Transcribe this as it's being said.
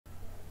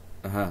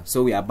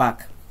So we are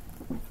back.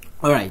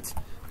 All right.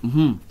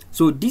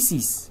 So this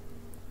is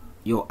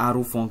your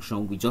arrow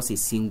function with just a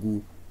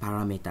single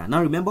parameter.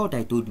 Now remember what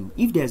I told you.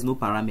 If there's no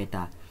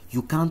parameter,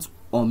 you can't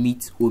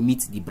omit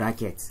the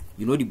bracket.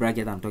 You know the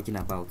bracket I'm talking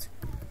about.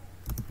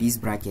 This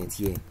bracket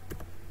here.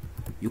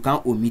 You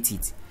can't omit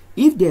it.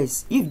 If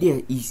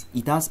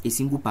it has a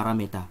single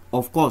parameter,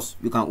 of course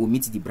you can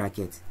omit the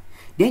bracket.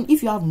 Then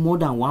if you have more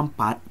than one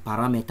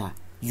parameter,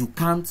 you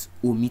can't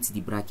omit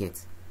the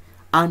bracket.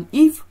 And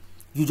if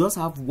you just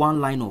have one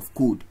line of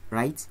code,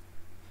 right,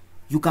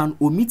 you can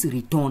omit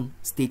return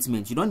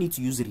statement. You don't need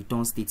to use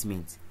return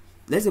statement.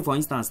 Let's say for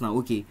instance now,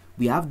 okay,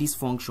 we have this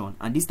function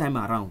and this time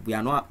around we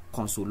are not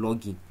console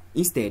logging.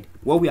 Instead,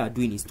 what we are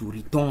doing is to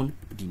return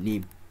the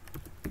name,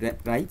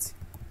 right?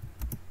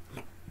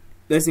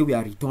 Let's say we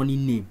are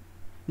returning name.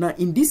 Now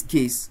in this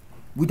case,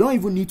 we don't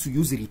even need to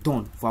use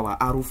return for our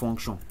arrow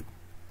function.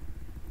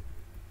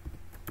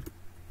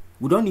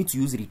 We don't need to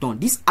use return.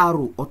 This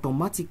arrow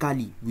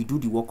automatically will do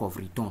the work of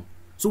return.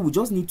 So we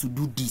just need to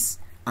do this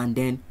and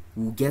then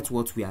we'll get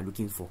what we are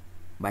looking for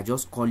by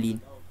just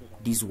calling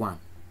this one.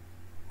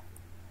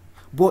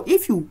 But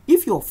if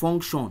your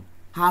function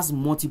has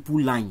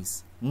multiple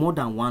lines, more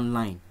than one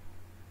line,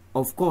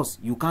 of course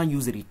you can't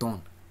use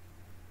return.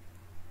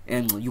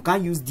 And you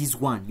can't use this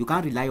one. You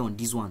can't rely on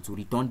this one to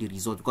return the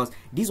result because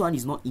this one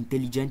is not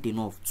intelligent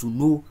enough to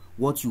know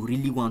what you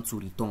really want to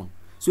return.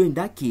 So in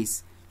that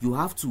case, you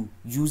have to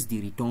use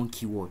the return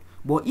keyword.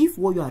 But if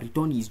what you are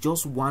returning is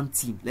just one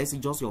thing, let's say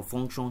just your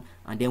function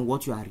and then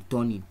what you are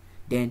returning,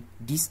 then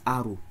this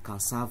arrow can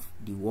serve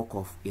the work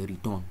of a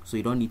return. So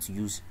you don't need to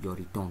use your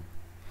return.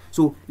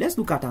 So let's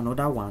look at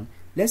another one.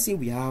 Let's say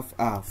we have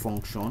a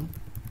function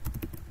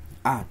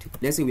add.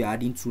 Let's say we are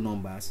adding two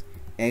numbers,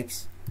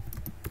 x,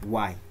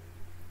 y,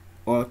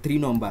 or three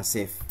numbers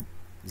f,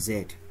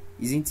 z,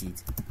 isn't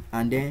it?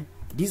 And then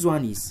this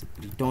one is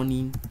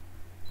returning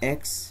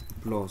x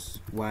plus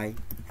y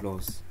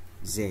plus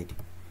z.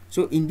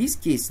 So in this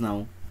case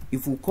now,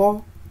 if we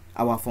call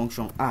our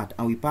function add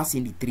and we pass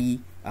in the three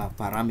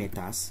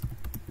parameters,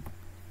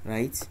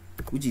 right,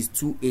 which is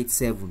 2, 8,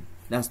 7,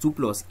 that's 2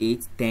 plus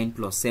 8, 10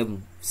 plus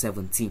 7,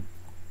 17,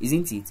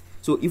 isn't it?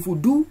 So if we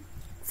do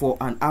for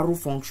an arrow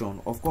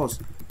function, of course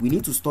we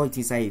need to store it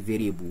inside a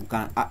variable. We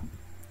can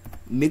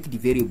make the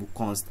variable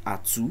const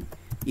at 2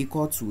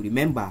 equal to,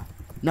 remember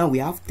now we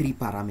have three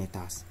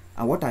parameters,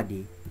 and what are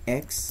they?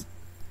 X,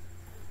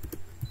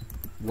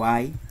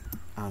 y,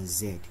 and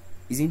z,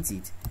 isn't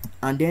it?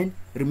 And then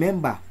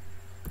remember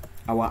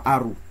our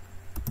arrow.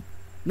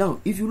 Now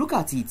if you look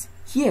at it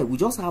here, we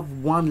just have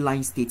one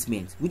line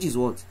statement, which is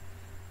what?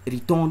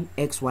 Return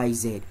x, y,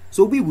 z.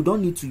 So we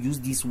don't need to use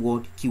this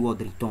word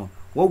keyword return.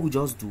 What we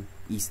just do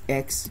is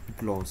x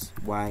plus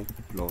y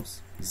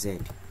plus z.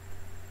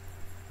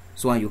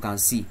 So and you can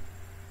see,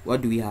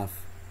 what do we have?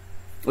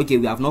 Okay,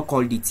 we have not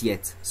called it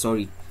yet,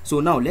 sorry. So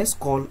now let's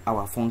call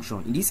our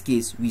function. In this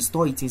case, we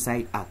store it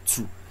inside at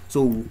 2.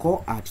 So we'll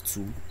call add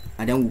 2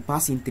 and then we'll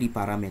pass in three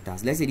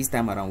parameters. Let's say this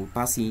time around we'll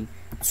pass in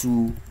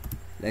 2,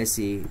 let's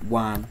say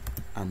 1,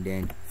 and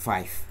then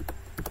 5.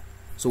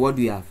 So what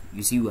do we have?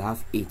 You see we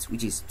have 8,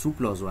 which is 2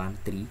 plus 1,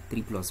 3,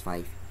 3 plus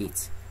 5,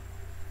 8.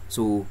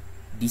 So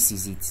this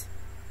is it.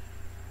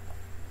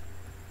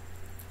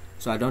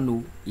 So I don't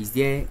know, is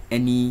there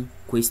any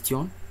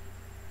question?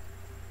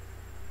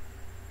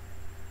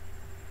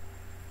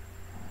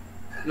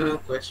 No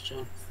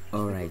question.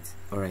 All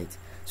right.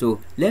 So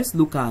let's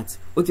look at,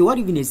 okay, what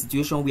if in a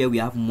situation where we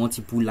have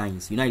multiple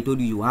lines? You know, I told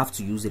you have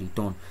to use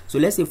return. So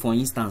let's say for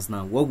instance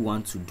now, what we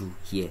want to do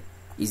here,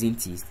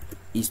 isn't it,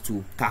 is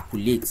to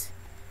calculate,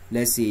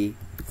 let's say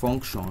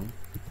function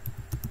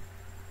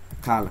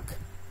calc,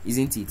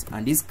 isn't it?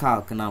 And this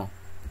calc now,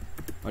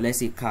 or let's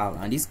say cal,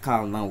 and this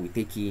cal now we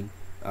take in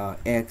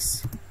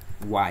x,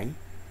 y,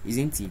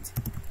 isn't it?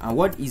 And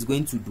what is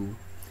going to do,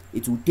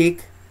 it will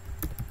take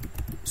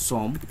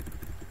sum,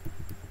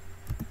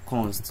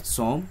 const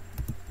sum,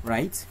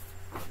 right?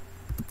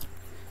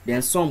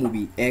 Then sum will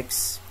be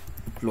x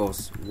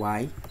plus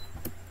y.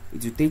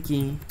 It will take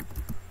in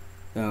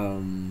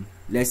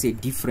let's say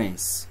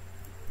difference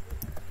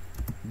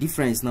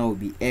now will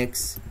be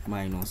x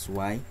minus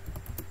y.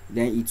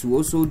 Then it will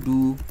also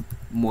do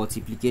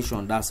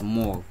multiplication, that's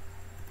mul,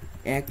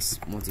 x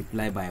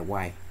multiplied by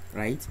y,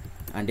 right?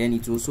 And then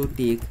it will also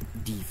take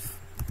diff,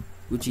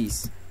 which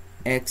is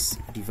x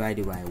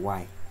divided by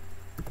y.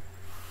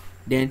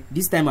 Then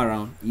this time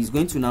around is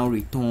going to now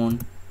return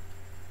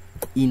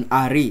in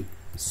array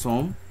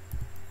sum,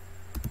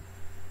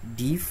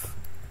 diff,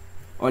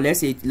 or let's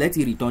say let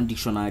it return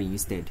dictionary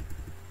instead.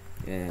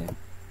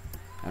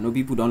 I know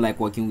people don't like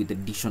working with the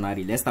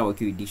dictionary. Let's start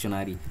working with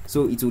dictionary.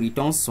 So it will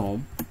return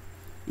sum,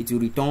 it will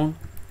return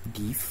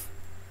diff,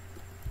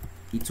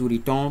 it will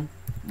return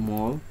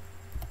mul,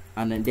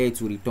 and then there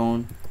it will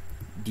return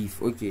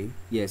diff. Okay,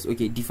 yes,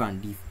 okay, diff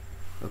and diff.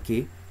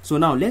 Okay, so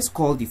now let's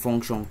call the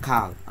function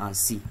cal and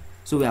see.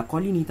 So we are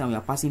calling it and we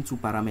are passing two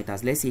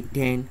parameters, let's say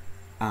 10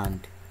 and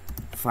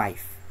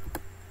 5.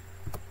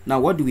 Now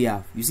what do we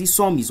have? You see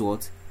sum is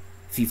what?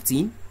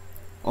 15,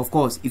 of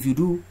course, if you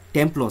do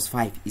 10 plus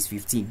 5 is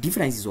 15.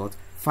 Difference is what?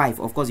 5.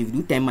 Of course, if you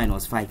do 10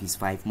 minus 5 is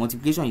 5.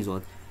 Multiplication is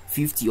what?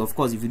 50. Of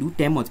course, if you do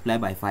 10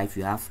 multiplied by 5,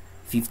 you have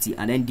 50.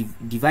 And then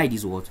divide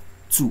is what?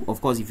 2.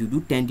 Of course, if you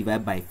do 10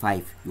 divided by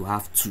 5, you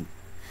have 2.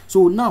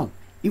 So now,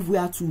 if we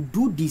are to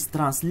do this,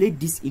 translate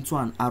this into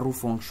an arrow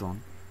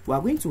function, we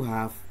are going to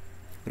have,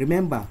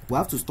 remember, we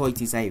have to store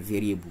it inside a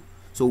variable.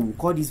 So we'll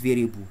call this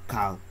variable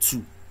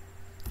cal2.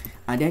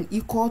 And then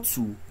equal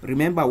to,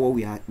 remember what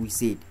we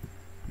said,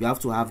 you have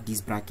to have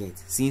this bracket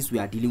since we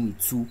are dealing with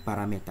two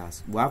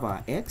parameters. We have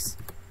our x,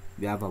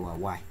 we have our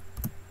y.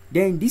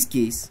 Then in this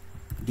case,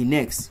 the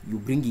next, you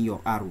bring in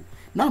your arrow.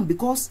 Now,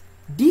 because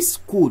this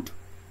code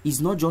is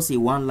not just a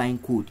one-line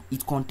code,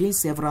 it contains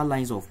several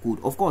lines of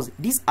code. Of course,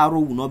 this arrow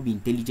will not be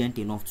intelligent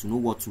enough to know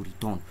what to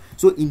return.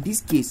 So in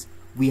this case,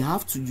 we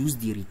have to use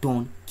the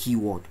return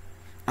keyword.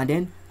 And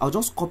then I'll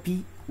just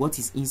copy what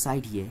is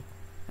inside here,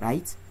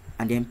 right?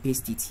 And then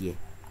paste it here.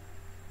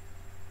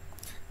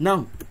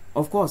 Now,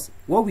 of course,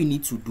 what we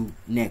need to do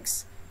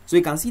next, so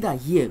you can see that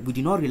here we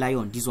do not rely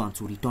on this one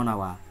to return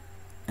our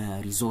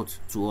result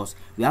to us.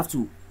 We have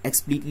to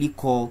explicitly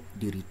call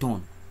the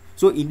return.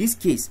 So in this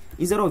case,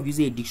 instead of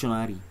using a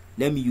dictionary,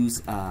 let me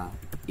use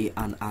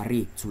an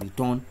array to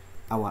return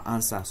our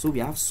answer. So we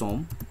have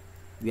sum,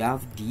 we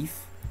have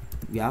diff,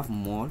 we have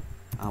mul,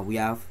 and we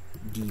have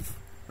div,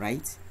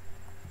 right?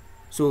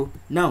 So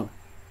now,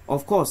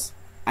 of course,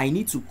 I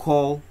need to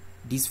call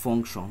this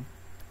function,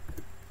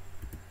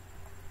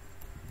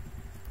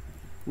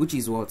 which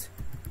is what?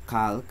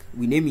 Calc.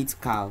 We name it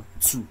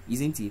cal2,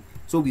 isn't it?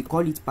 So we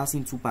call it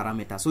passing two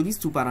parameters. So these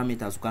two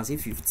parameters, you can say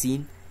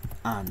 15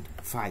 and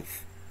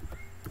 5,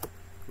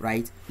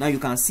 right? Now you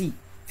can see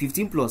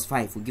 15 plus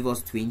 5 will give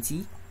us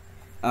 20.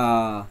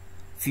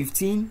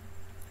 15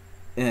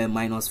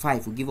 minus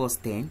 5 will give us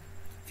 10.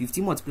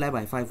 15 multiplied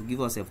by 5 will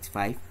give us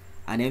 75.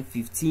 And then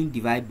 15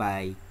 divided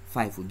by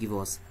 5 will give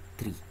us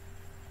 3.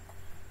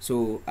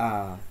 So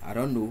I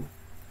don't know,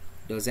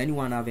 does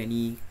anyone have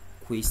any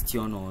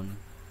question on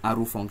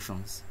arrow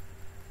functions?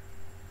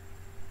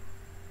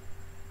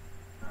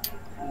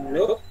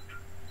 No.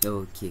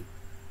 Okay.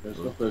 There's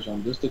no question.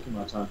 I'm just taking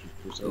my time to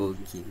process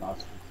okay.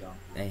 last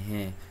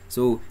example.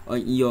 So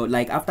in your,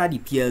 like, after the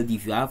PLD,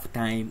 if you have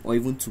time, or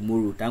even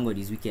tomorrow, thank God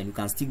this weekend, you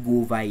can still go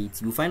over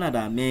it. You find out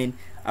that, man,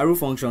 arrow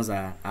functions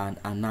are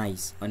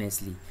nice,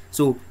 honestly.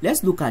 So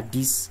let's look at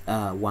this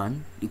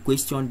one, the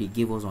question they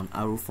gave us on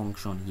arrow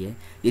function here.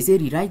 They say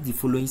rewrite the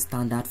following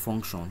standard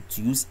function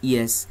to use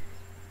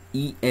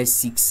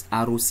ES6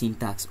 arrow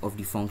syntax of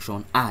the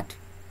function add.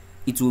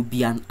 It will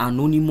be an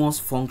anonymous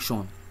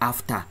function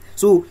after.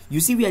 So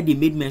you see where they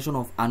made mention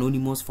of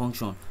anonymous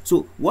function.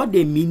 So what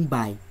they mean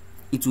by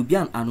it will be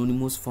an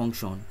anonymous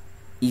function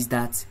is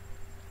that,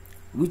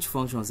 which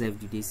function self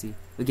did they say?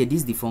 Okay,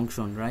 this is the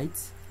function, right?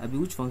 I mean,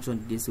 which function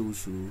did they say we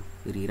should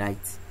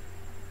rewrite?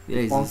 Where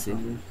is this?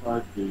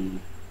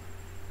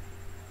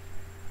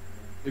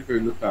 If you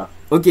look at,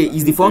 okay,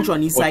 is the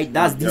function inside?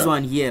 That's this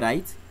one here,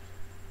 right?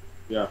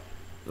 Yeah.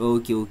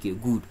 Okay,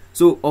 good.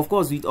 So of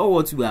course, with all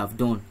what we have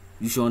done,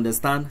 you should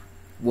understand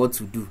what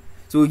to do.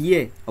 So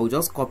here, I'll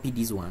just copy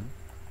this one,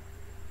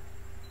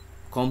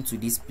 come to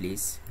this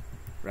place,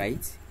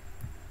 right?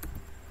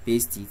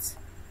 Paste it.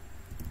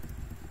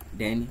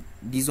 Then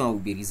this one will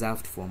be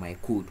reserved for my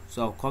code.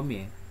 So I'll come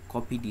here,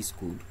 copy this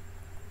code,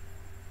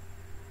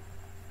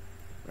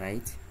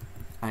 right?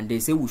 And they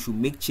say we should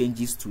make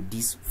changes to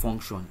this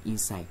function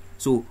inside.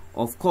 So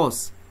of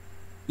course,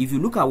 if you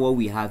look at what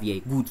we have here,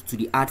 good, to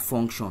the add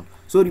function.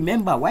 So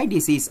remember why they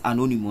say it's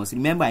anonymous.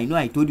 Remember, I know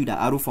I told you that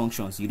arrow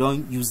functions, you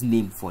don't use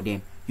name for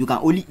them. You can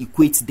only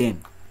equate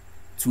them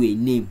to a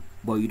name,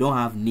 but you don't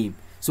have name.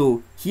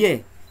 So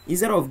here,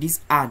 instead of this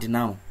add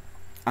now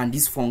and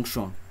this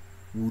function,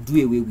 we'll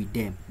do away with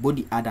them. Both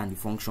the add and the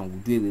function will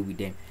do away with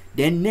them.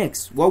 Then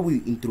next, what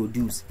we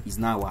introduce is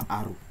now our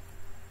arrow.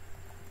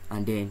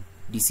 And then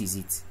this is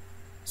it.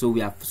 So we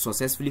have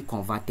successfully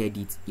converted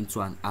it into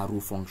an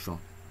arrow function.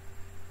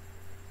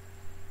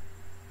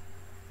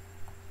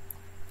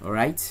 All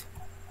right.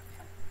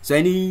 So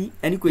any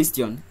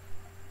question?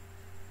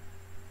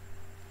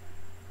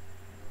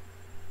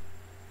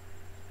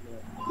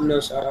 No,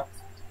 sir.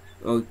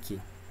 Okay.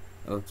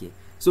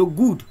 So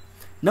good.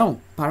 Now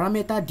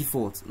parameter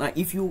default. Now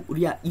if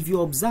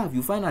you observe,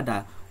 you find out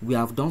that we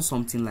have done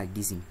something like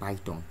this in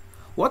Python.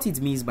 What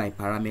it means by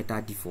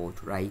parameter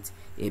default, right?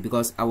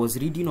 Because I was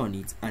reading on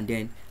it and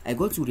then I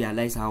got to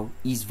realize how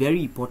it's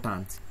very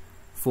important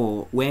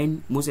for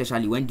when, most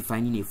especially when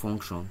defining a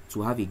function,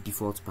 to have a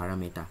default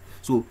parameter.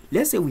 So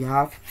let's say we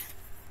have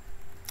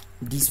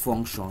this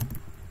function.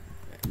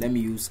 Let me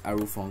use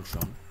arrow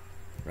function,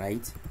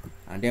 right?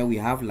 And then we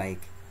have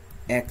like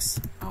x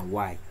and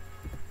y,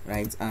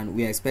 right? And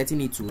we are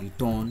expecting it to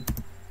return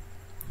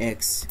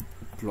x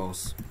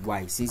plus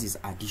y since it's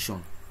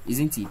addition,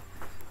 isn't it?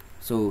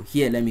 So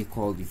here, let me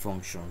call the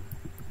function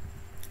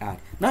add.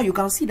 Now you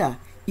can see that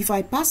if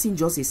I pass in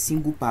just a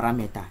single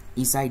parameter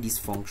inside this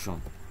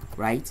function,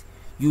 right,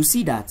 you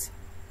see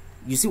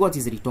what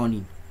is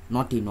returning,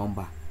 not a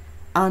number.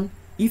 And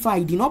if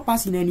I did not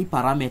pass in any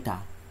parameter,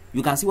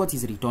 you can see what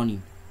is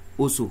returning,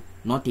 also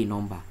not a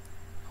number,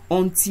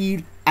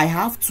 until I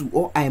have to,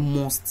 or I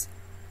must,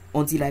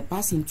 until I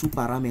pass in two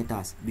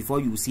parameters before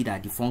you see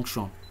that the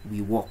function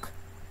will work.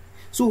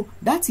 So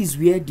that is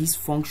where this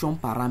function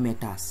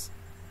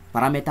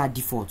parameter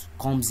default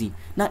comes in.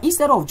 Now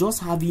instead of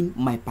just having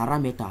my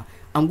parameter,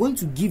 I'm going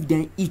to give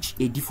them each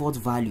a default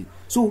value.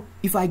 So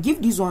if I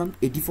give this one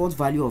a default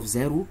value of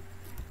 0,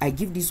 I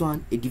give this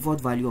one a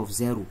default value of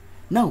 0.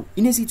 Now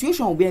in a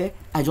situation where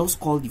I just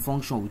call the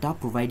function without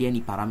providing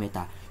any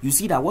parameter, you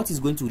see that what is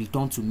going to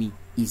return to me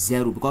is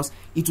 0, because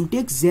it will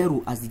take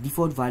 0 as the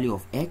default value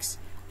of x,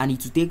 and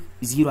it will take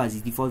 0 as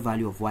the default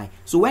value of y.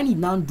 So when it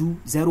now do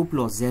 0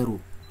 plus 0,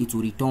 it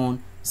will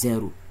return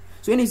 0.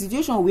 So in a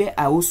situation where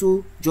I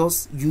also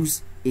just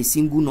use a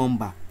single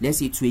number, let's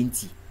say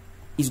 20,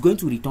 it's going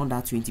to return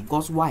that 20,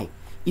 because why?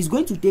 It's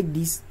going to take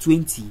this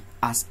 20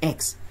 as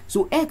x.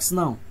 So x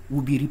now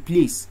will be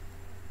replaced,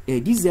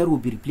 this 0 will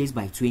be replaced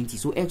by 20,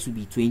 so x will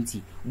be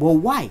 20. But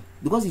why?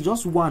 Because it's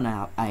just 1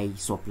 I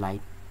supplied,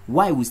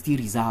 y will still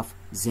reserve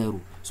 0.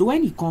 So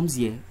when it comes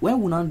here,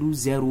 when we now do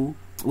 0,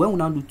 when we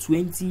now do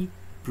 20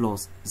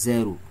 plus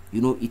 0,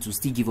 you know, it will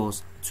still give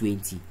us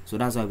 20. So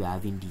that's why we're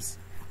having this.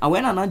 And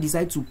when I now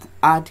decide to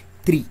add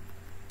 3,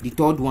 the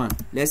third one,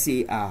 let's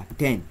say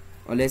 10,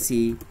 or let's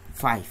say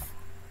 5,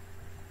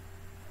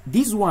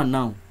 this one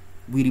now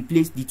we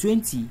replace the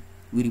 20,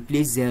 we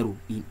replace 0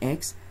 in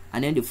x,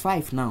 and then the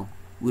 5 now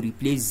we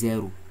replace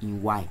 0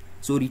 in y.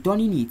 So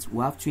returning it,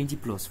 we have 20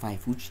 plus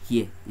 5, which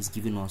here is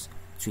giving us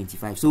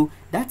 25. So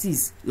that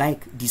is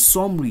like the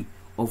summary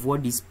of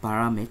what this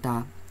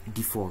parameter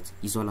default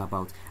is all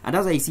about. And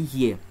as I see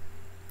here,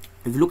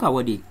 if you look at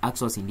what they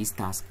ask us in this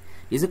task,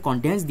 they say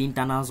condense the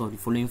internals of the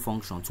following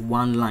function to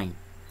one line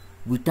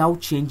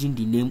without changing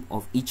the name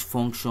of each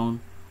function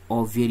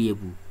or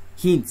variable.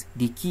 Hint,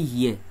 the key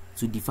here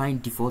to define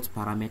default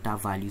parameter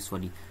values for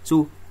the.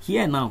 So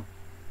here now,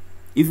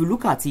 if you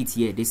look at it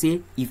here, they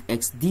say if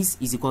x this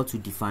is equal to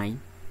define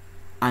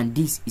and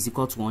this is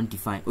equal to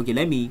undefined. Okay,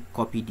 let me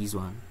copy this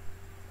one,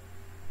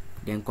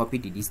 then copy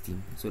this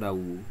thing so that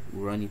we'll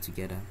run it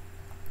together.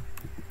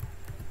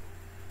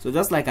 So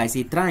just like I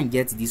say, try and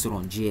get this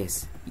on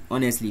JS,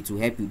 honestly, to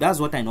help you. That's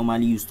what I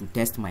normally use to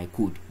test my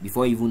code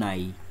before even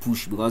I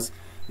push, because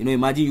you know,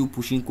 imagine you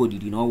pushing code, it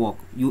did not work,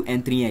 you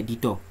entering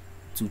editor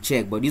to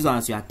check, but this one,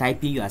 as you are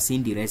typing, you are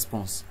seeing the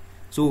response.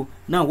 So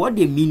now what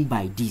they mean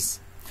by this,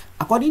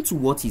 according to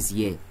what is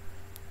here,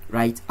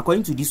 right,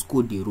 according to this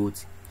code they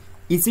wrote,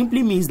 it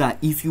simply means that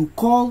if you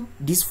call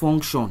this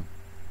function,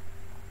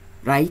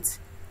 right,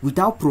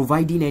 without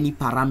providing any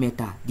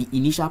parameter, the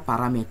initial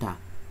parameter,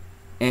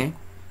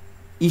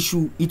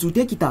 it will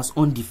take it as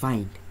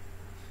undefined.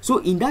 So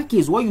in that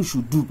case, what you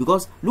should do,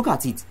 because look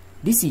at it,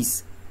 this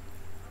is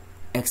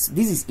x,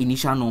 this is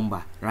initial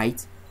number,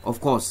 right? Of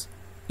course,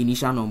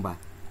 initial number.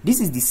 This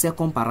is the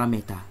second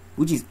parameter,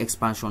 which is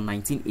expansion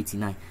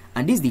 1989,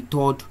 and this is the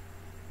third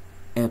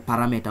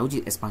parameter, which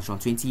is expansion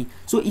 20.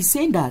 So it's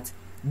saying that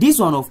this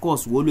one, of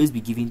course, will always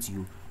be given to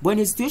you, but in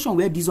a situation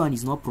where this one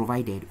is not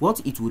provided,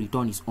 what it will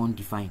return is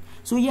undefined.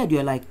 So here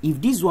they're like,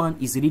 if this one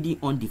is reading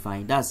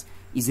undefined, that's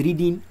is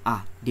reading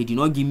they did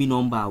not give me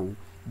number,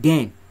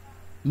 then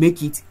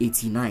make it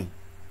 89.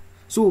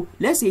 So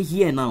let's say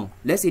here now,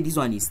 let's say this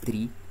one is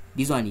 3,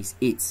 this one is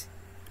 8,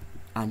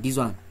 and this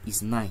one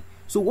is 9.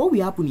 So what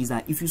will happen is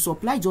that if you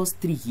supply just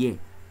 3 here,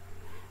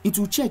 it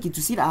will check it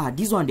to see that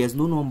this one there's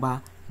no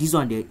number, this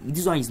one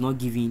is not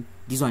giving,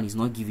 this one is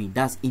not giving.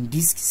 That's in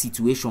this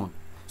situation.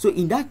 So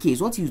in that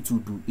case, what it will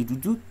do, it will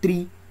do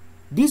 3.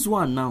 This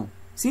one now,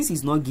 since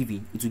it's not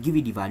giving, it will give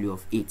you the value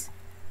of 8.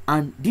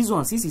 And this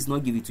one, since it's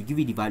not giving, to give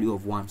you the value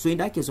of 1. So in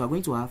that case, we are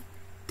going to have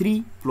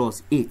 3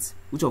 plus 8,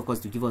 which of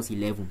course will give us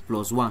 11,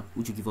 plus 1,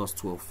 which will give us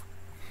 12.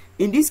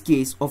 In this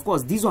case, of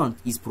course, this one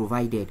is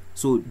provided,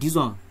 so this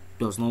one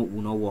will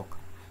not work.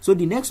 So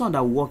the next one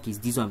that will work is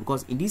this one,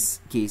 because in this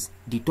case,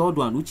 the third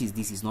one, which is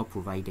this, is not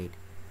provided.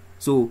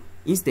 So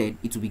instead,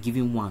 it will be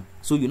given 1.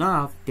 So you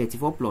now have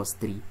 34 plus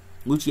 3,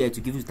 which here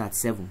to give you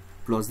 37,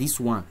 plus this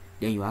one,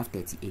 then you have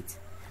 38.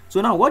 So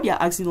now what they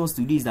are asking us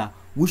to do is that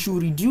we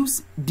should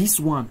reduce this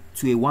one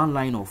to a one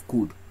line of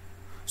code.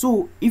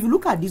 So if you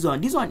look at this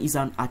one is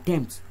an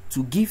attempt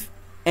to give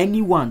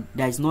anyone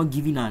that is not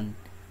giving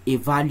a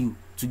value,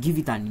 to give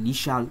it an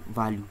initial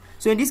value.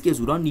 So in this case,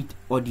 we don't need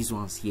all these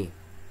ones here.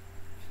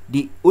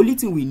 The only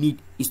thing we need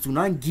is to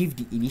now give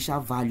the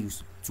initial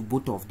values to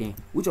both of them,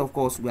 which of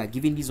course we are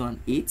giving this one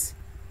 8,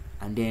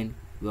 and then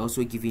we're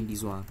also giving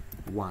this one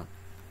 1.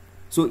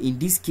 So in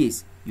this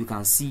case, you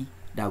can see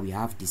that we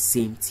have the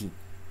same thing,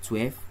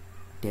 12,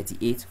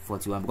 38,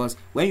 41, because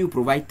when you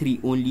provide 3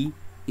 only,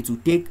 it will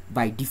take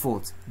by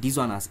default this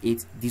one as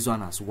 8, this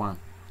one as 1,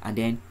 and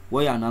then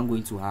what you are now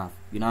going to have,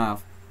 you now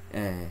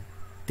have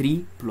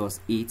 3 plus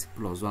 8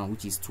 plus 1,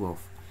 which is 12.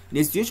 In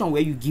a situation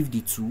where you give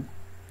the 2,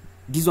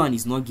 this one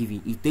is not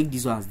giving, you take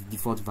this one as the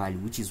default value,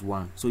 which is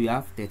 1. So you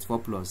have 34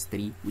 plus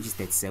 3, which is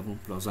 37,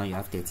 plus 1, you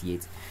have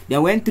 38.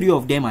 Then when 3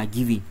 of them are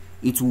given,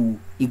 it will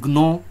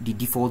ignore the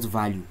default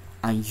value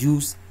and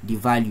use the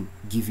value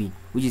given,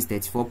 which is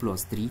 34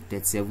 plus 3,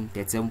 37,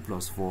 37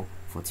 plus 4,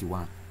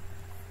 41.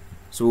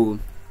 So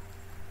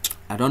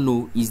I don't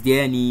know, is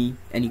there any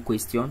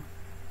question?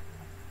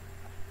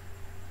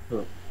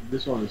 So,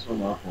 this one is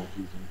somehow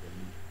confusing for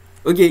me.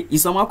 Okay,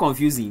 it's somehow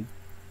confusing.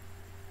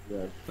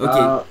 Yeah. Okay.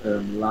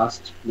 That,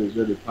 last place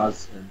where they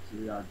pass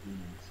 3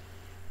 arguments.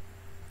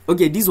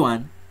 Okay, this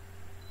one.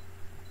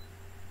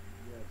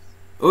 Yes.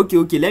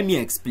 Okay, let me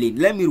explain.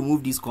 Let me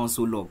remove this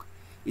console log.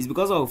 It's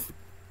because of,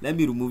 let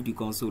me remove the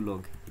console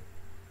log.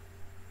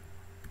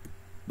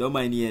 Don't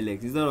mind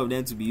ALX. Instead of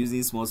them to be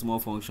using small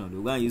function,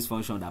 we're going to use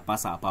function that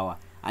pass our power.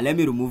 And let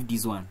me remove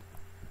this one,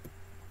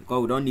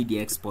 because we don't need the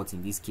export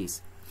in this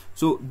case.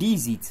 So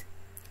this is it.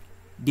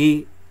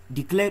 They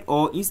declared,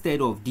 or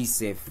instead of this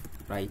self,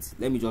 right?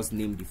 Let me just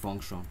name the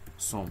function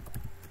sum.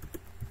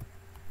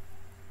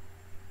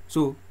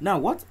 So now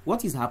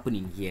what is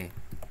happening here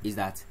is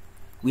that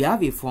we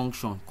have a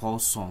function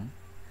called sum,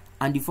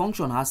 and the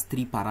function has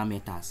 3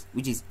 parameters,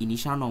 which is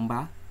initial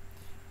number,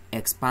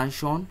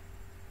 expansion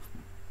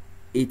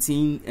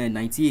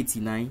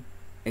 1989,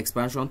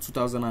 expansion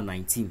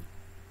 2019.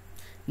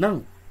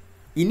 Now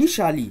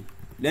initially,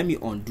 let me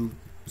undo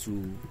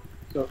to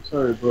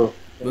sorry bro.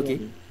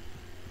 Okay.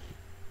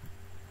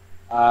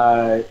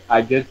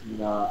 I get it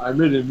now. I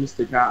made a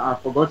mistake.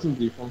 I've forgotten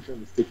the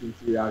function is taking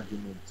 3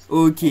 arguments.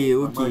 Okay.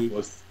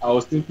 I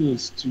was thinking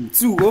it's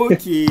 2.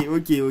 Okay.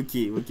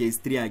 It's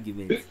 3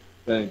 arguments.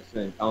 Thanks.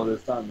 I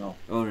understand now.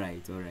 All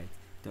right.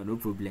 No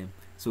problem.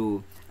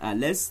 So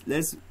let's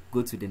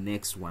go to the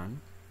next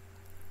one.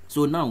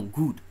 So now,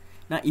 good.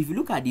 Now, if you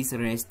look at this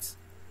rest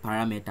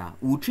parameter,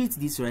 we'll treat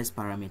this rest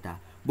parameter,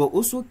 but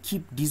also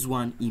keep this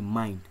one in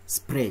mind,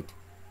 spread.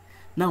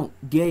 Now,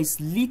 there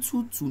is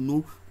little to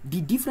know.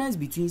 The difference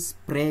between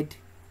spread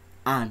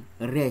and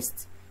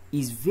rest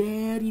is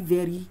very,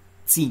 very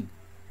thin.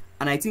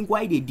 And I think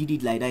why they did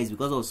it like that is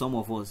because of some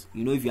of us.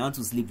 You know, if you want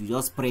to sleep, you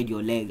just spread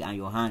your leg and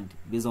your hand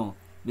most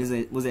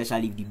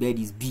especially if the bed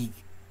is big.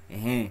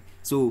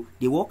 So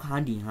they work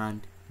hand in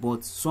hand,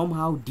 but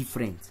somehow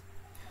different.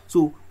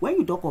 So when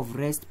you talk of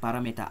rest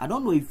parameter, I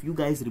don't know if you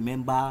guys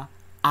remember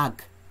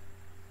arg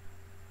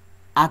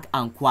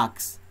and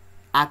quacks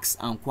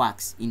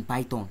in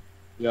Python.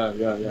 Yeah.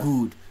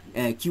 Good.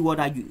 Keyword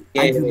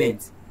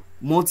argument.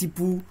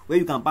 Multiple, where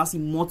you can pass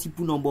in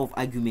multiple number of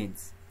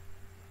arguments.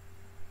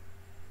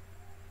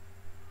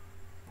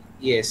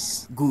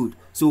 Yes. Good.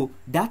 So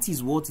that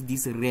is what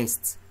this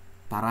rest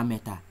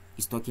parameter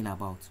is talking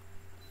about.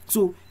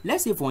 So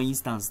let's say, for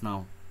instance,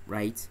 now,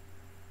 right,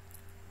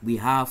 we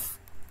have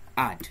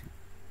add.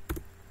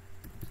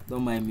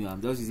 Don't mind me,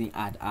 I'm just using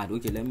add.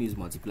 Okay, let me use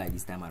multiply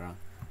this time around.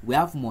 We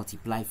have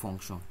multiply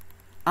function,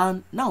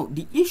 and now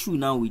the issue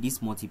now with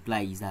this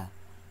multiply is that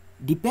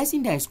the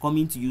person that is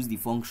coming to use the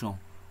function,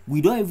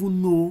 we don't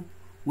even know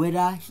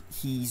whether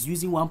he is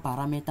using one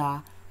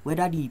parameter,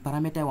 whether the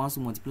parameter he wants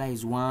to multiply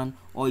is 1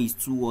 or is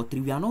 2 or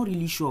 3. We are not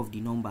really sure of the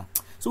number.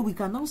 So we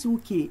can now say,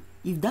 okay,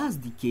 if that's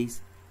the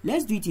case,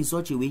 let's do it in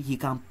such a way he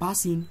can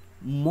pass in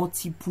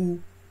multiple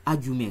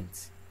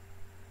arguments.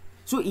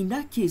 So in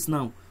that case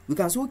now, we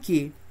can say,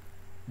 okay,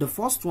 the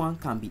first one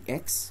can be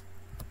x.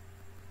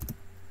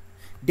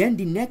 Then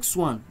the next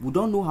one, we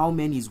don't know how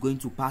many is going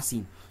to pass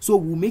in. So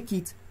we'll make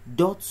it ...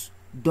 3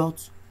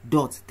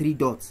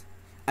 dots.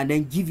 And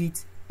then give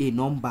it a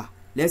number.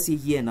 Let's say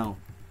here now,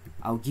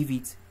 I'll give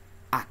it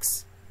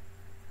x.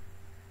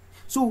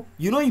 So,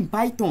 you know, in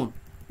Python,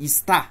 is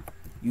star.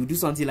 You do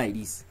something like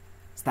this.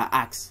 Star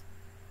x.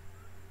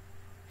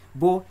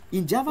 But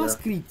in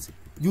JavaScript,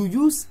 you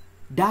use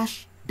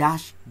dash.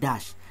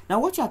 Now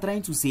what you are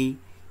trying to say,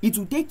 it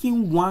will take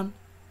in one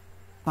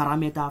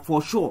parameter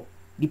for sure.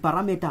 The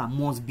parameter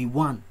must be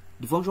 1.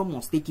 The function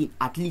must take in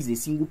at least a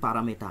single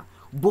parameter.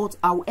 But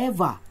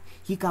however,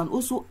 he can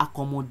also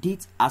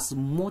accommodate as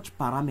much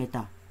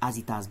parameter as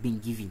it has been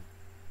given.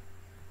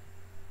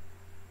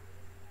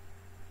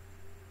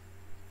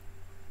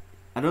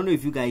 I don't know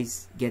if you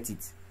guys get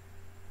it.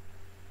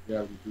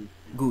 Yeah, we do.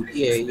 Good.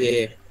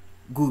 Yeah.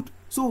 Good.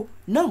 So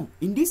now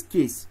in this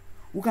case,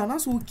 we can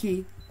ask,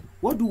 okay,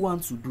 what do we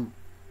want to do?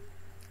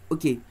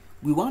 Okay,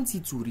 we want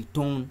it to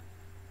return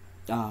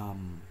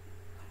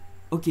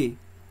okay,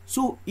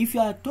 so if you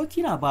are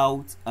talking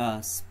about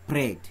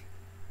spread,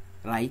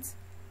 right?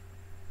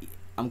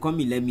 I'm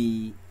coming, let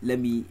me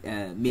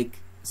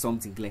make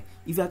something clear.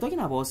 If you are talking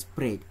about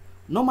spread,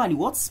 normally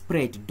what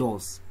spread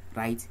does,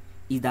 right,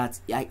 is that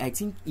I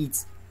think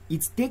it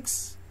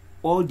takes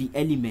all the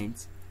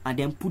elements and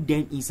then put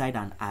them inside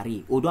an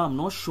array, although I'm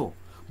not sure.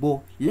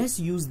 But let's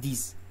use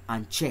this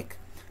and check.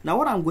 Now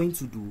what I'm going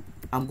to do,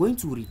 I'm going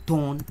to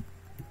return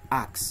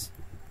x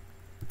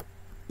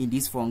in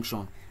this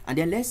function, and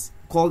then let's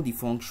call the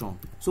function.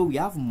 So we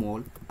have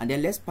mul, and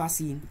then let's pass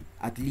in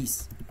at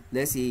least,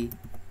 let's say,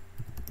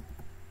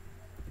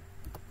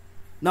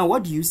 now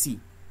what do you see?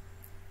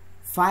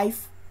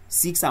 5,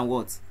 6 and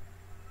what?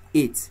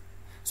 8.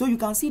 So you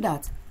can see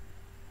that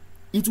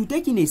it will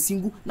take in a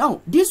single.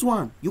 Now this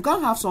one, you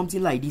can't have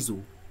something like this.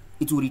 Oh,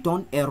 it will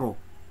return error.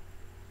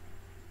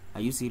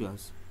 Are you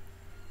serious?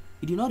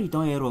 It did not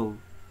return error.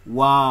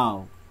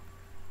 Wow.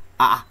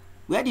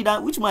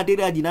 Which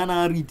material did I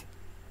now read?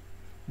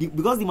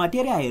 Because the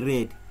material I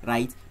read,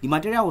 right, the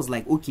material was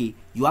like, okay,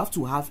 you have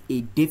to have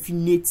a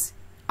definite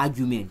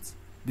argument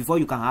before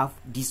you can have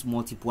this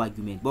multiple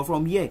argument. But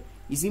from here,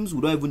 it seems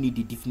we don't even need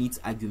the definite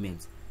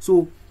argument.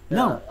 So Yeah,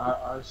 now,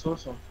 I saw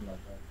something like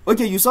that.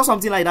 okay, you saw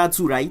something like that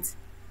too, right?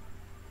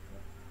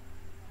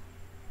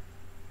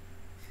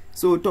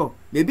 So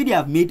maybe they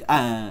have made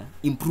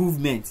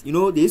improvements. You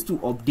know, they used to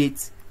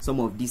update some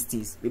of these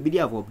things. Maybe they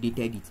have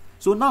updated it.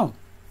 So now,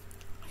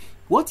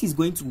 what it's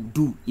going to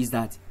do is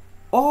that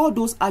all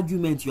those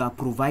arguments you are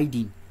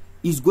providing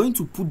is going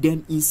to put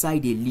them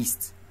inside a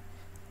list.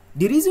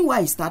 The reason why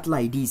I start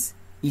like this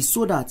is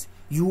so that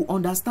you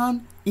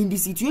understand in the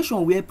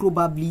situation where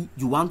probably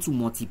you want to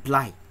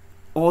multiply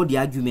all the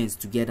arguments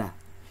together,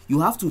 you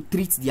have to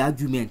treat the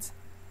argument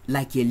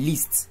like a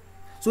list.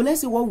 So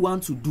let's say what we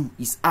want to do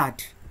is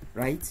add,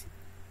 right?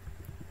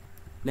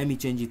 Let me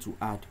change it to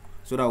add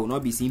so that I will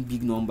not be seeing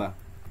big number.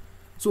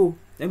 So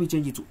let me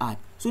change it to add.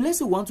 So let's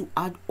say we want to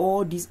add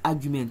all these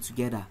arguments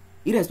together.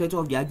 Irrespective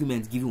of the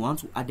arguments given, we want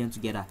to add them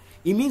together.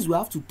 It means we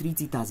have to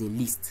treat it as a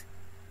list.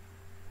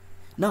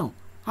 Now,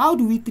 how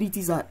do we treat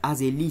it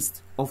as a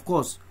list? Of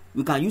course,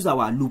 we can use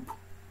our loop.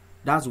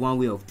 That's one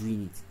way of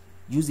doing it.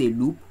 Use a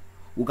loop.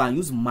 We can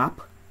use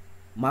map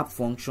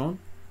function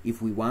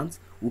if we want.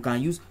 We can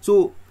use,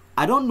 so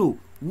I don't know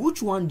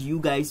which one do you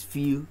guys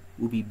feel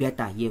will be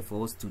better here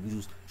for us to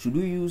use. Should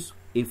we use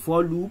a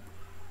for loop?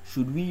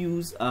 Should we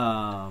use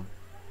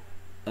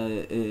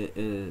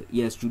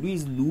yes, should we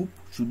use loop?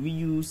 Should we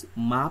use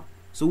map?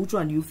 So which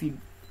one do you feel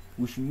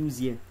we should use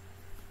here?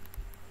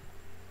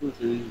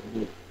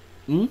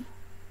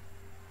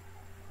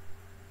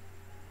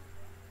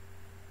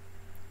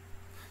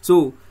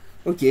 So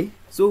okay,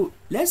 so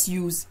let's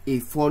use a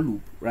for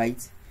loop,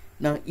 right?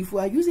 Now if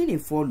we are using a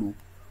for loop,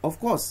 of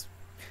course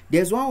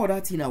there's one other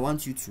thing I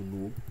want you to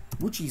know,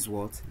 which is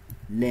what?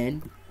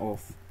 Length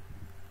of,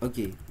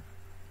 okay,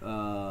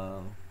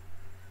 oh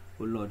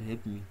Lord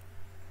help me,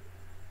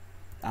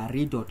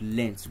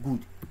 array.length.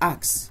 Good.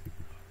 Ax.length.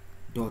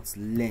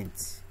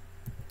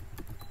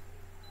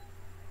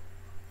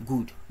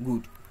 Good.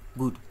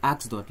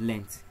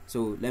 Ax.length.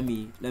 So let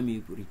me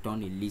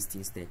return a list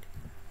instead.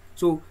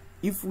 So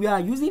if we are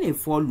using a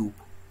for loop,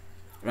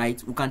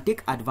 right, we can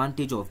take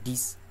advantage of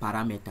this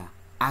parameter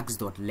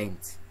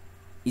ax.length,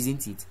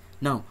 isn't it?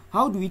 Now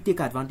how do we take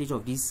advantage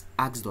of this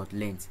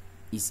ax.length?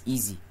 It's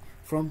easy.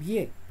 From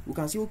here we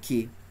can say,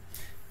 okay,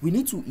 we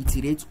need to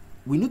iterate,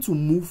 we need to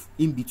move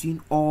in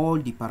between all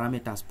the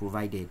parameters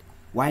provided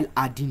while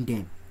adding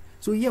them.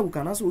 So here we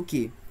can also,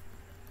 okay,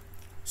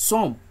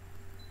 sum,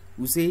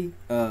 we say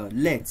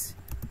let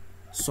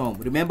sum,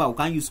 remember we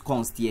can't use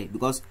const here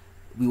because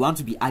we want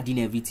to be adding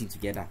everything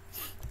together,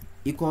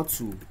 equal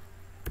to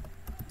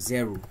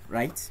 0,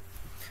 right?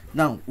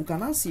 Now we can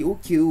now say,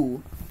 okay,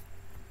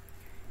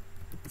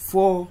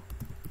 for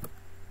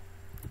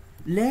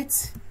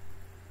let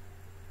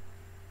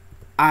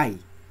I,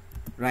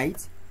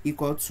 right,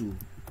 equal to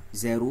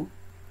 0,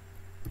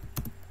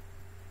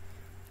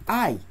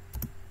 I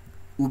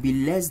will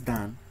be less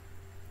than,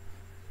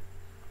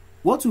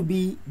 what will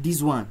be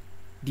this one?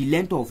 The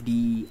length of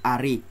the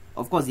array.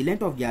 Of course the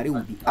length of the array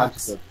will be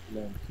ax.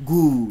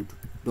 Good.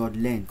 Dot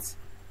length,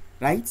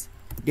 right?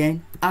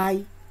 Then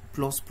I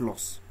plus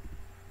plus.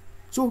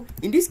 So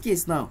in this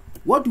case now,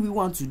 what do we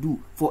want to do?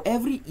 For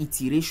every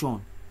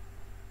iteration,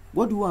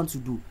 what do we want to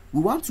do?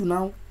 We want to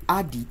now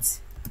add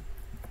it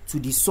to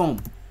the sum.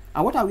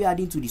 And what are we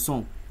adding to the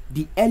sum?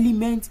 The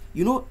element,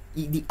 you know,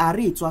 the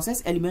array. To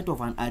access element of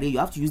an array, you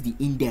have to use the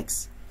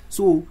index.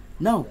 So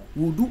now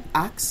we'll do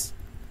ax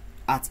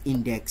at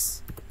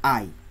index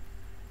I,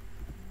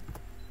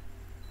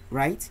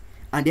 right?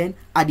 And then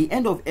at the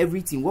end of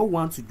everything, what we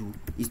want to do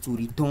is to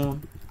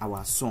return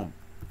our sum.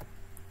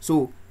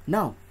 So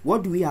now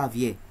what do we have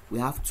here? We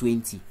have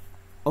 20.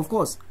 Of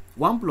course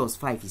 1 plus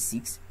 5 is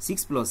 6,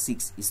 6 plus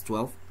 6 is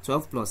 12,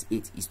 12 plus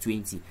 8 is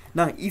 20.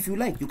 Now if you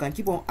like, you can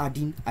keep on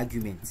adding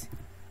arguments.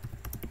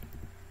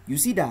 You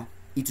see that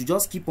it will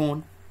just keep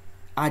on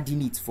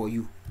adding it for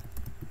you.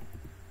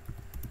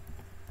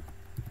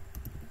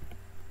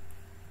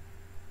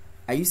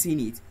 Are you seeing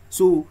it?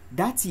 So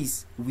that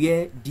is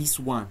where this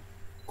one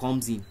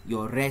comes in,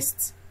 your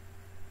rest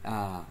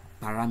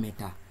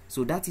parameter.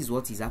 So that is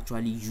what is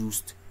actually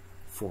used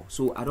for.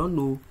 So I don't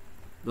know,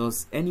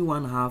 does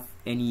anyone have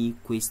any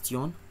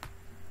question?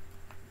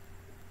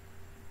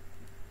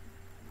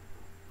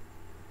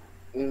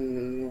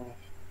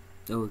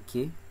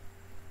 Okay.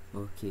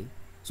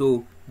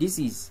 So this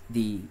is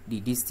the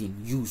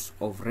distinct use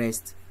of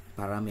rest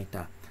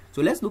parameter.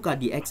 So let's look at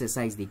the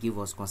exercise they gave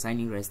us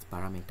concerning rest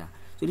parameter.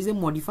 So they say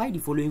modify the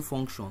following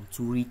function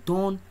to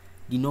return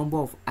the number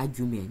of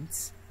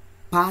arguments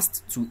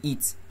passed to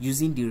it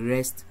using the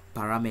rest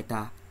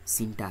parameter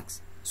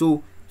syntax.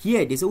 So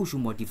here they say we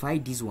should modify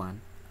this one.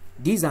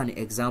 This is an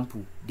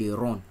example they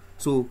run.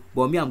 So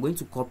but me, I'm going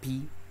to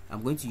copy,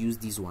 I'm going to use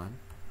this one,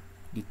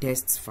 the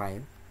tests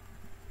file.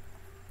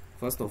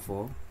 First of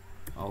all,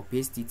 I'll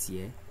paste it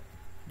here.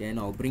 then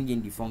I'll bring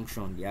in the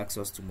function they ask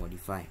us to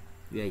modify.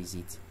 Where is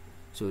it?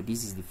 So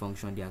this is the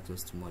function they ask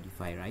us to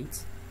modify,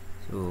 right?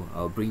 So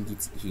I'll bring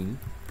it in.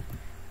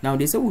 Now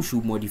they say we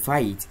should modify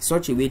it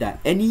such a way that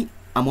any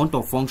amount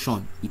of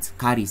function it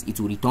carries, it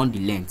will return the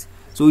length.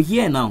 So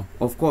here now,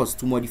 of course,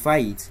 to modify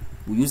it,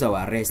 we use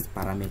our rest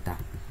parameter,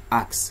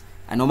 args.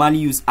 I normally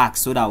use args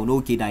so that I will know,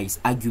 okay, that is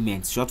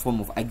argument, short form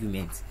of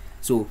argument.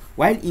 So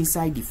while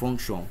inside the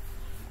function,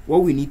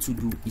 what we need to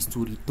do is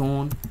to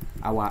return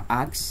our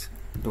args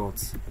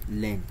dot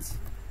length.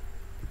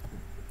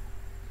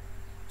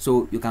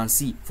 So you can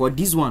see for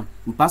this one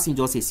we pass in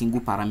just a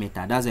single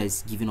parameter, that's why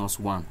it's giving us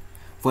 1.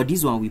 For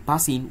this one we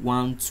pass in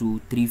 1,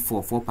 2, 3,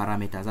 4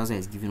 parameters, that's why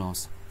it's giving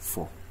us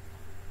 4.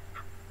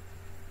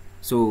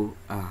 So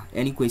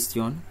any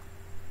question?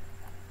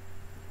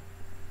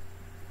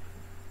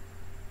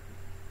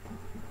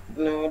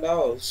 No, that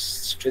was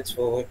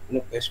straightforward. No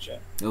question.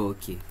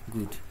 Okay,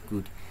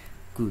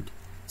 good.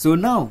 So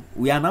now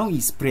we are now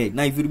in spread.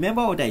 Now if you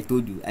remember what I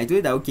told you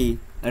that okay,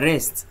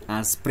 rest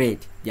and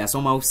spread, they are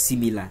somehow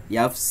similar, they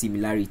have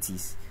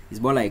similarities. It's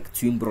more like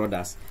twin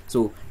brothers.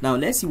 So now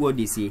let's see what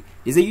they say.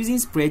 They say using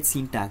spread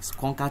syntax,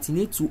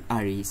 concatenate two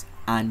arrays,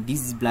 and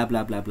this is blah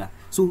blah blah blah.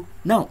 So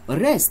now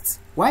rest,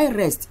 why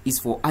rest is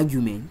for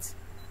argument,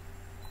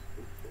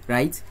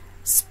 right?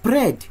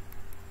 Spread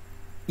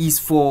is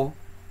for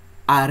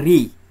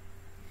array,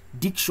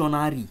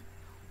 dictionary,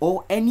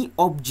 or any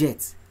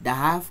object that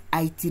have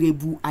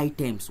iterable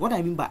items. What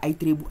I mean by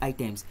iterable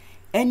items,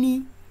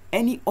 any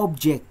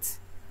object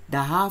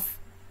that have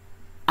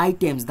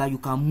items that you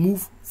can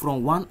move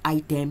from one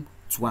item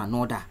to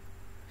another.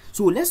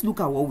 So let's look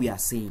at what we are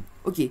saying.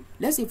 Okay,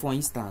 let's say for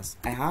instance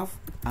I have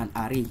an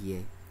array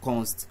here,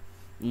 const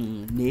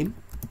name,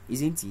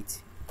 isn't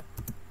it?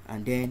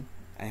 And then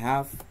I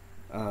have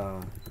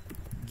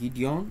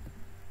Gideon,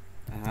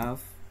 I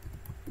have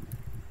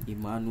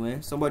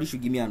Emmanuel. Somebody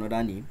should give me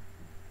another name.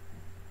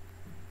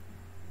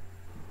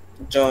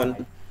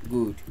 John.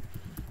 Good.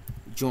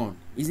 John,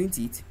 isn't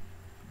it?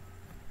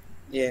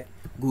 Yeah.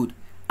 Good.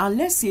 And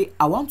let's say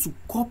I want to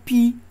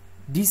copy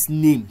these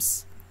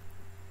names.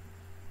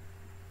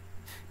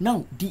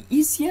 Now, the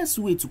easiest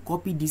way to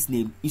copy this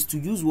name is to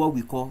use what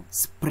we call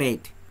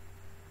spread.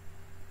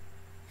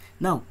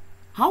 Now,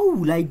 how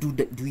will I do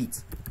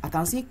it? I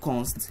can say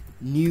const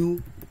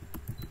new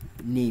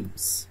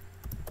names.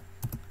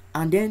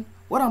 And then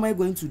what am I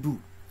going to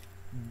do?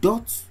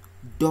 Dot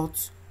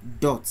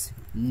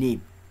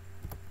name.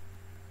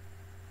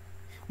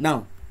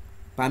 Now,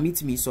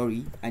 permit me,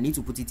 sorry, I need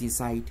to put it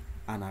inside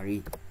an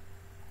array.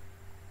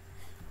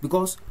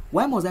 Because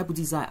why must I put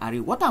it inside an array?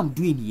 What I'm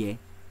doing here,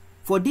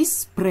 for this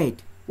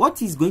spread,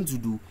 what it's going to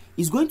do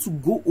is going to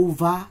go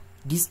over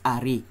this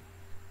array,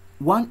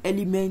 one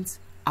element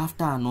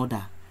after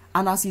another.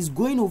 And as it's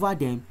going over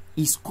them,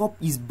 is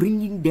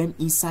bringing them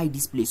inside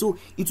this place. So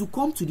it will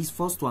come to this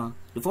first one.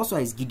 The first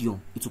one is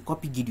Gideon. It will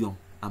copy Gideon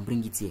and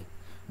bring it here.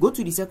 Go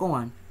to the second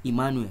one,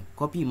 Emmanuel.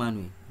 Copy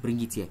Emmanuel,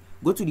 bring it here.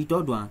 Go to the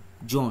third one,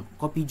 John.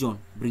 Copy John,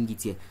 bring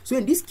it here. So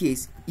in this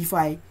case, if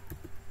I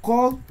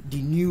call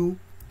the new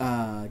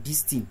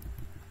this thing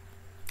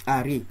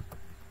array,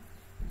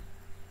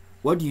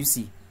 what do you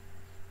see?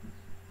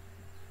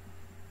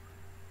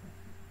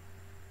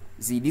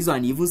 See, this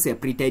one even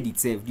separated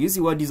itself. Do you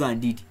see what this one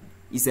did?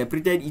 It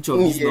separated each of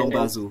these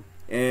numbers. So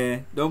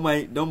don't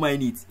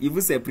mind it.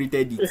 Even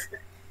separated it.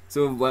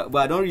 So but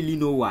I don't really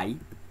know why.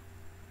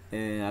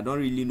 I don't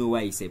really know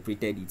why he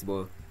separated it,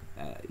 but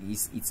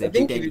it's separated. I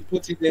think if you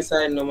put it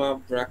inside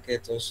normal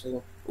bracket or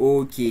so.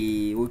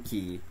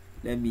 Okay.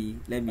 Let me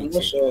I'm check.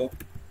 not sure.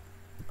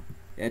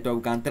 We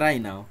can try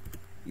now.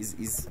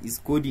 It's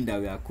coding that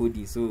we are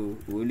coding, so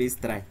we always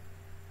try.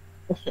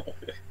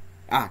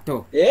 Yeah.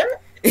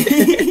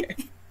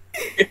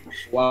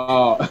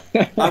 Wow.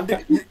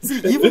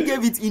 See, you even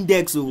gave it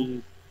index, so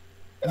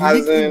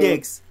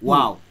index.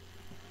 Wow.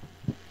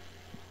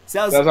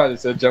 That's why they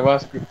said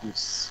JavaScript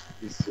is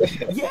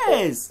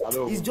yes,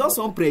 it's just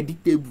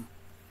unpredictable,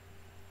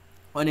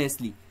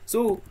 honestly.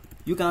 So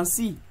you can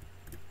see.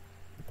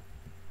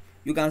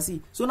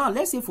 So now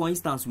let's say for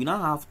instance we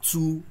now have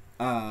two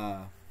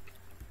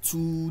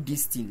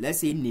distinct, let's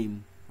say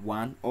name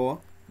 1,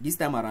 or this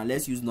time around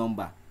let's use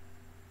number,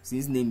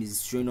 since name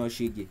is showing us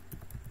shege.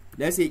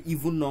 Let's say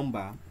even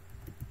number,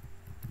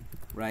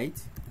 right?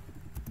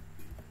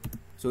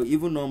 So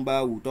even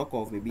number we'll talk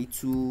of maybe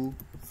 2,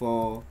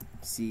 4,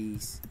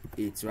 6,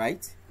 8,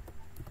 right?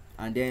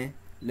 And then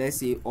let's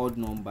say odd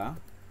number.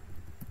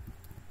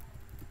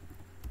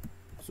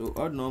 So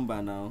odd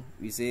number now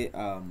we say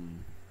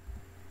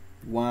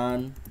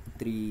 1,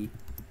 3,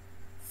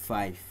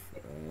 5,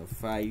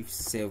 5,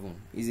 7,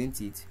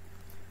 isn't it?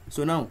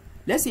 So now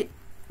let's say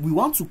we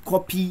want to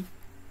copy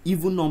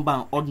even number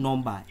and odd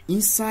number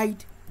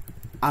inside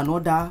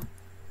another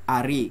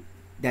array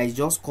that is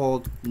just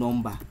called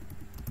number.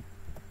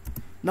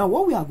 Now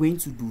what we are going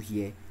to do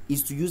here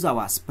is to use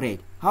our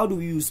spread. How do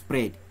we use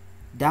spread?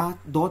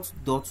 That dot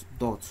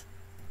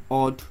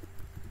odd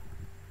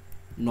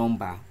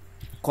number,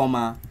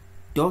 comma,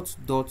 dot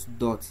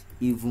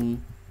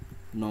even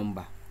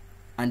number.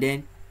 And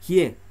then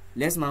here,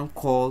 let's now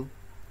call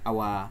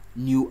our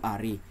new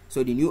array.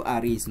 So the new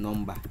array is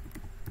number.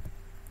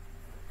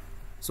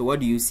 So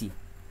what do you see?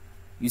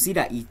 You see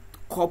that it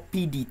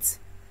copied it.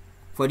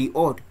 For the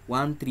odd,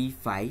 1 3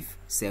 5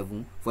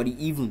 7. For the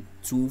even,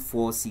 2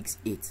 4 6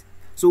 8.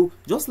 So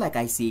just like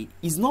I said,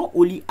 it's not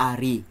only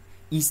array,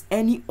 it's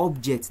any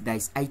object that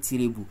is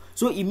iterable.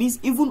 So it means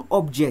even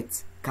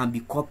objects can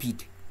be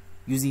copied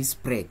using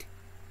spread.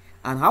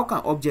 And how can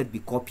object be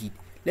copied?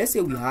 Let's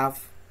say we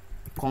have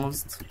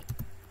const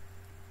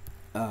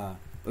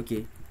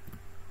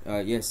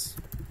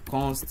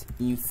const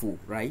info,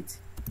 right?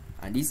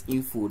 And this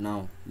info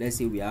now, let's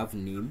say we have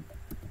name,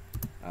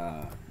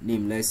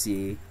 let's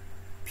say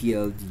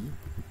PLD,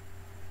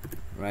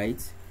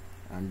 right?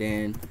 And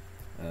then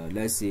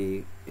let's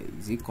say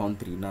is it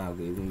country now?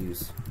 We even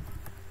use,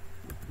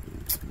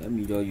 let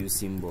me just use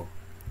symbol.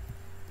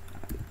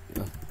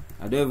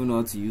 I don't even know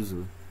how to use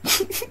it.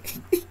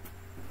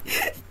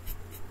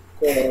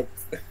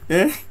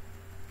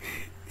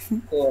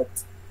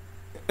 Cohort.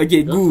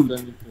 Okay,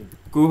 good.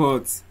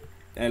 Cohort.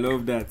 I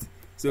love that.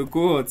 So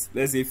cohort,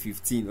 let's say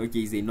 15.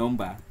 Okay, is a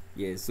number.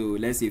 Yeah, so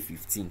let's say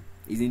 15,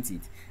 isn't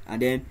it?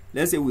 And then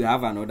let's say we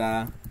have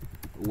another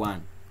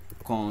one,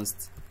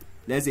 const.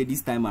 Let's say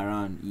this time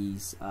around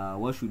is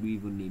what should we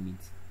even name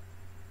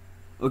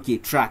it? Okay,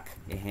 track.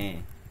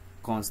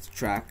 Const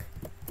track.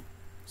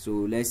 So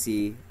let's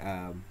say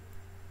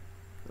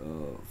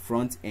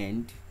front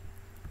end.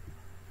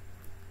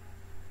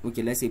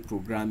 Okay, let's say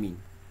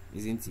programming,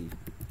 isn't it?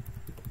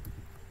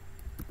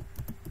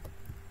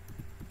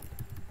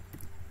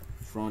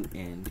 Front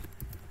end.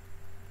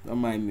 Don't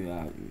mind me.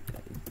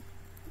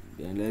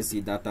 Then let's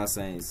see data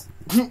science.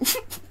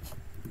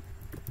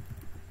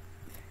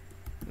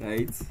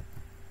 Right?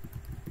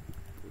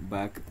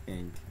 Back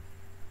end.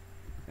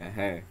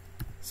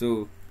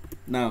 So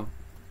now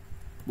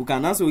we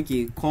can also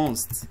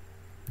const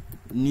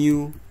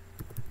new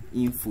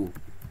info,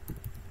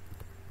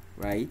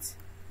 right?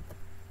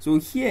 So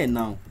here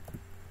now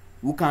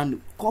we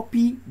can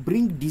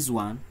bring this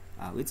one.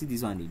 Wait till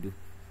this one they do.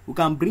 We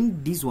can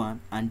bring this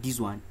one and this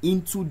one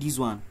into this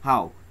one.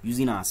 How?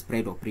 Using our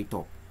spread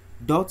operator.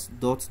 Dot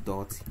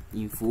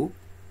info,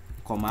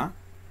 comma,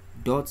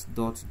 dot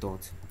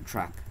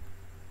track.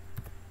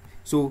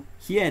 So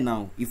here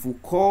now, if we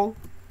call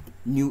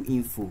new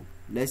info,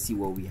 let's see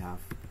what we have.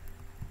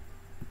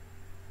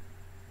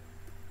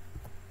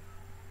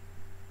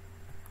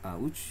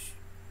 Which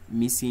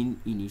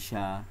missing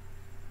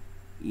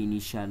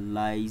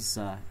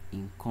initializer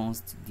in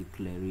const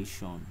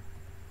declaration.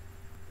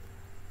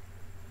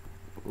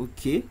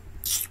 Okay.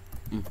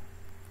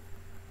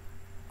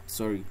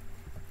 Sorry,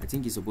 I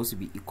think it's supposed to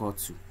be equal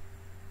to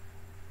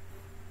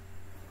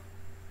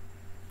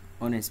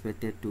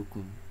unexpected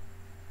token.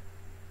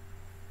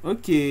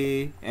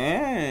 Okay.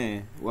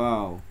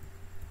 Wow.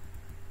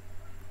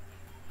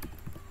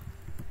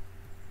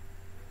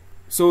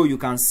 So you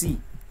can see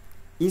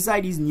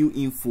inside this new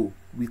info,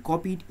 we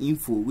copied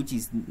info, which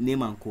is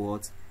name and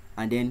cohort,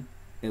 and then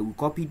we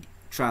copied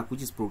track,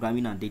 which is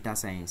programming and data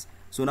science.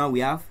 So now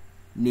we have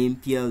name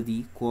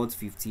PLD, cohort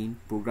 15,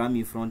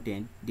 programming front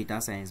end,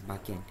 data science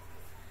back end.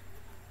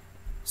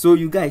 So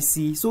you guys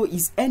see, so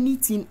is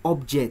anything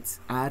object,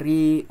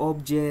 array,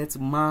 object,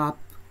 map,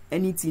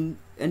 anything,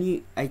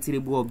 any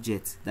iterable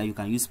object that you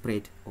can use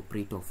spread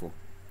operator for.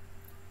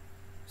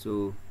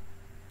 So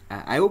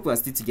I hope we are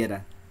still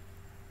together.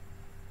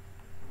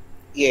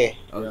 Yeah.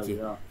 Okay.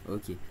 Yeah.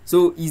 Okay.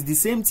 So it's the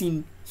same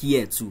thing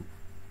here too.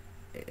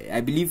 I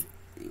believe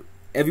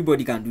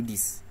everybody can do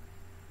this.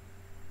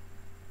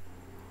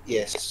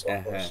 Yes.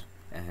 Of course.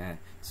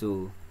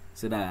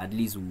 So that at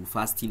least we'll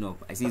fasten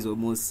up. I see it's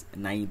almost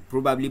 9.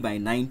 Probably by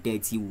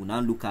 9:30 we'll now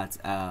look at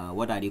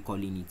what are they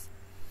calling it?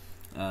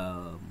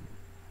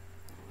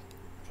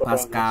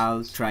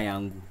 Pascal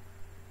triangle.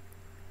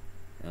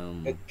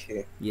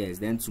 Okay. Yes.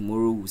 Then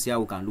tomorrow we'll see how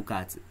we can look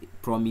at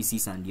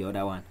promises and the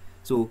other one.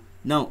 So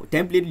now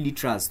template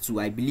literals too.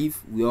 I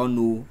believe we all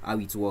know how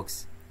it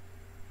works.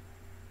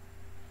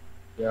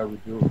 Yeah, we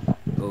do.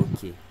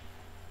 Okay.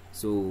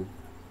 So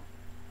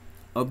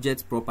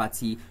object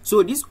property.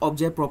 So this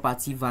object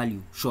property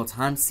value,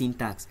 shorthand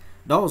syntax,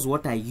 that was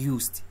what I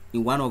used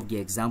in one of the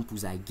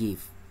examples I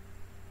gave.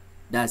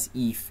 That's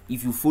if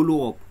you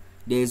follow up,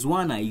 there's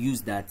one I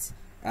used that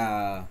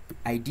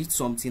I did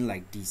something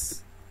like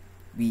this.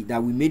 We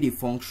made a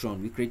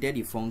function. We created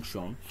a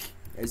function.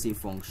 Let's say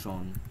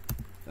function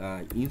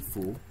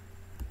info,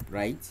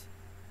 right?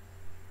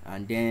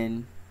 And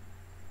then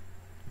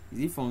is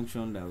it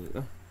function that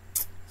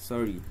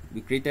we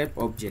we created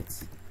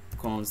object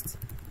const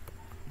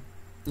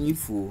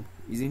info,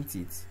 isn't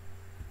it?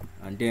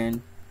 And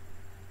then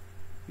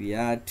we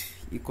add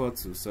equal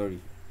to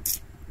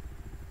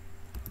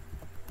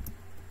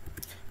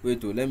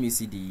wait, let me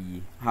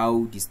see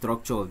how the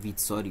structure of it.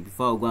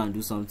 Before I go and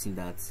do something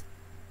that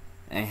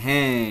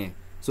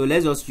so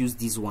let's just use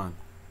this one,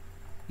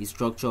 the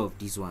structure of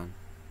this one.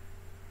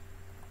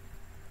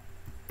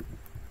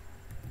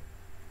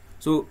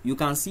 So you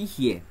can see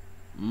here,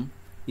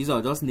 this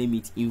I'll just name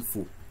it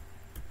info.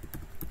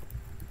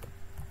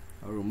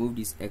 I'll remove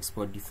this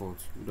export default,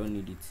 we don't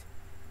need it.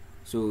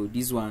 So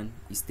this one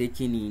is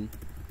taking in,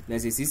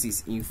 let's say this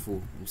is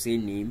info, we'll say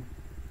name,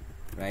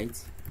 right,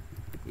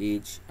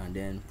 age, and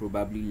then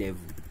probably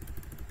level,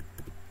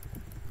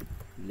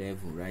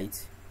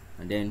 right,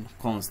 and then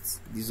const.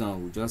 This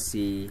one will just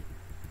say,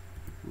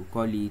 we'll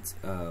call it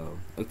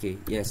okay,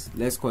 yes,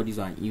 let's call this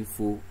one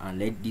info, and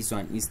let this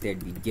one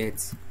instead be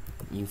get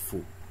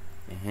info.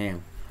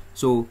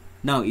 So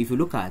now if you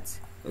look at,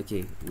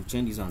 okay, we'll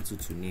change this one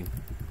to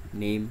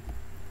name,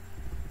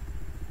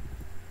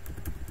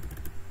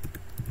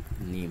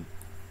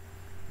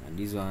 and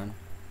this one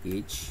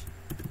age,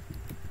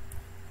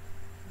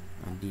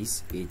 and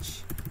this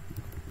age,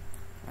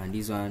 and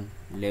this one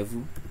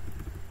level,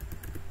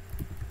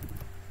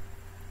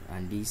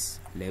 and this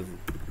level.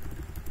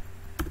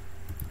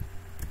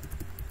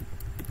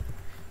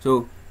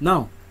 So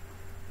now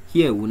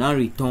here we'll now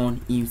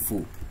return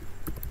info.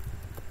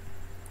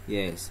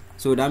 Yes,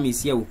 so that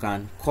means here we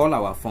can call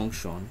our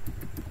function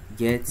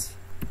get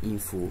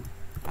info,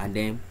 and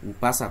then we'll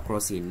pass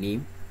across a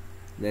name,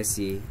 let's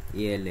say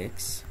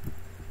ALX.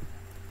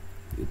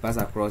 We pass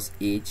across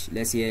age,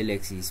 let's say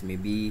ALX is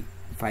maybe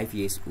 5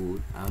 years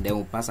old, and then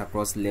we'll pass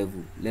across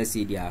level, let's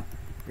say their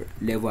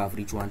level have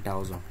reached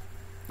 1000,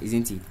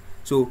 isn't it?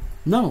 So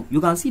now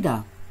you can see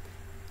that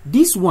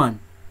this one,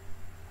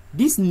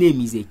 this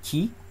name is a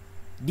key,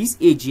 this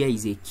age here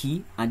is a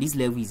key, and this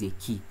level is a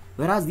key.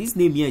 Whereas this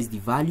name here is the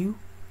value,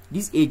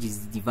 this age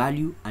is the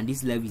value, and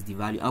this level is the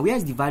value. And where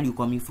is the value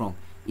coming from?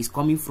 It's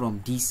coming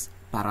from this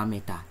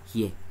parameter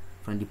here,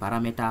 from the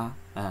parameter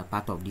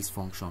part of this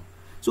function.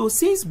 So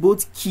since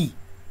both key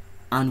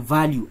and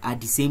value are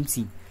the same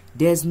thing,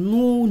 there's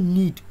no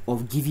need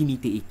of giving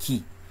it a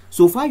key.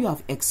 So far you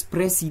have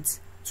expressed it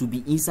to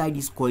be inside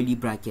this curly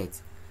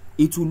bracket.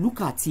 It will look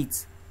at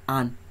it,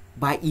 and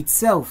by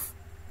itself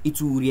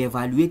it will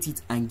reevaluate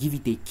it and give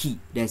it a key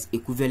that's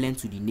equivalent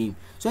to the name.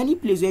 So any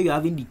place where you're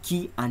having the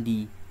key and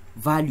the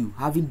value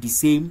having the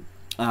same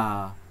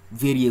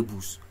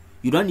variables,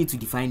 you don't need to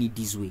define it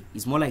this way.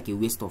 It's more like a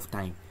waste of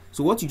time.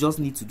 So what you just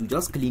need to do,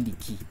 just clean the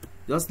key,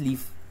 just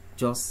leave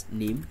just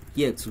name,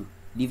 here too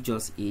leave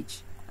just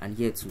age, and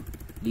here too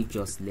leave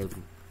just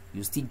level.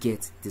 You still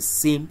get the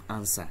same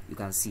answer. You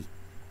can see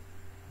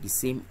the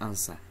same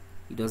answer,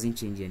 it doesn't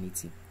change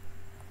anything.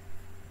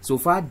 So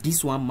far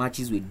this one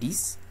matches with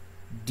this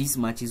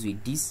matches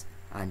with this,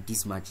 and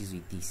this matches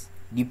with this.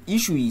 The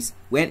issue is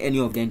when any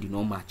of them do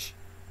not match,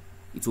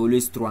 it will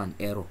always throw an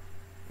error.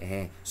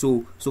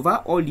 So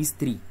far all these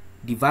three,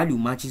 the value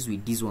matches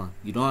with this one,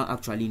 you don't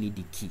actually need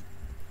the key.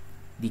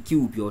 The key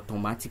will be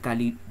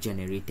automatically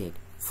generated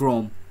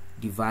from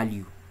the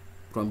value,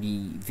 from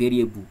the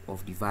variable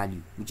of the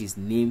value, which is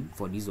name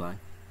for this one,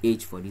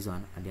 age for this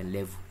one, and then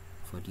level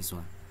for this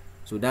one.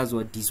 So that's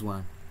what this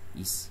one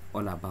is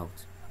all about.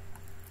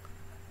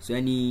 So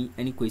any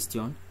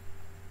question?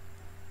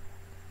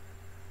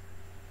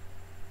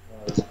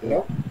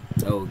 No.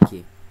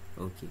 Okay.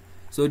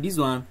 So this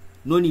one,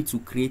 no need to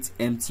create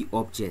empty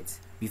object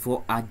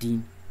before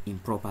adding in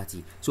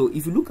property. So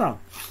if you look at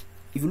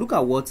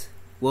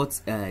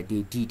what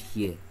they did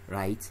here,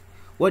 right?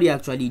 What they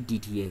actually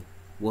did here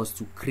was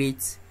to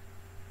create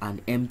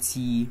an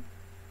empty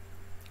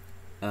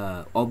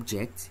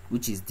object,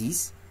 which is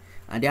this,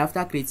 and then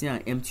after creating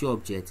an empty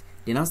object,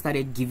 they now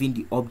started giving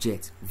the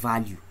object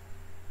value.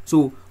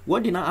 So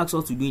what they now ask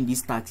us to do in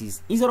this task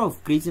is, instead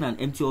of creating an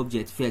empty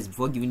object first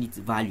before giving it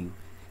value,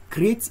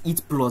 create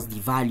it plus the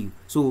value.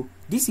 So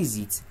this is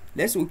it.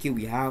 Let's say, okay,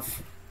 we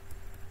have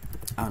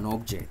an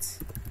object,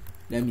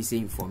 let me say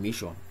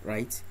information,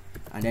 right?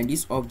 And then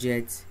this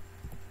object,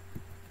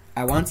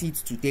 I want it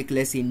to take,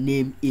 let's say,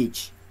 name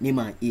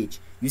and age.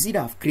 You see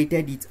that I've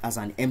created it as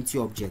an empty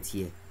object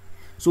here.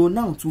 So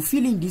now to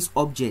fill in this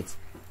object,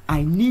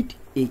 I need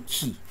a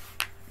key,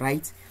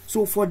 right?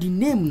 So for the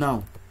name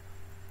now,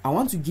 I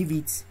want to give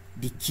it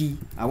the key.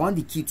 I want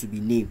the key to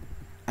be name,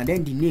 and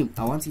then the name,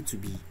 I want it to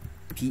be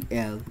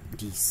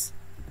PLDs,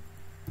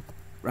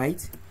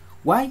 right?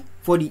 Why?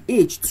 For the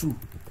age too,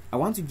 I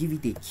want to give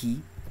it a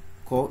key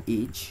called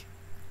age,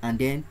 and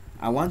then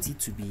I want it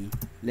to be,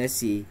 let's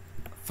say,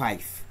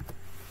 5.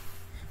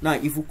 Now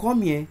if we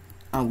come here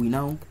and we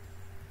now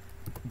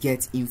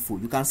get info,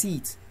 you can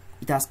see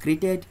it has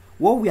created.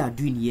 What we are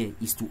doing here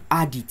is to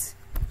add it.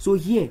 So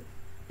here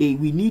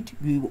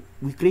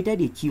we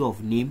created a key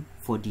of name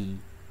for the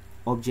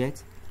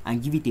object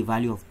and give it a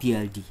value of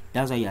PLD.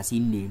 That's why you are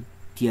seeing name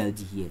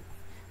PLD here.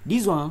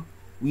 This one,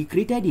 we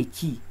created a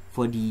key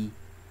for the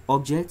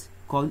object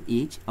called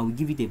age and we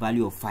give it a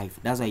value of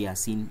 5. That's why you are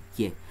seeing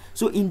here.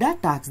 So in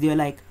that task, they're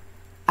like,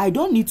 I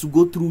don't need to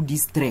go through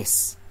this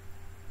stress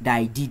that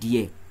I did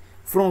here.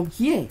 From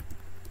here,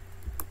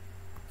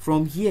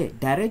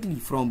 directly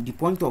from the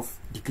point of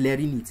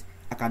declaring it,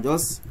 I can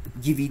just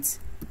give it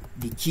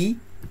the key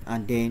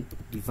and then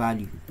the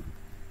value.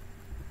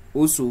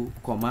 Also,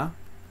 comma,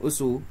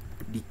 also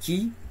the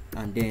key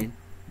and then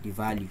the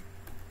value.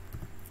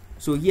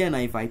 So here now,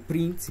 if I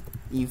print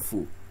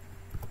info,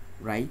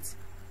 right?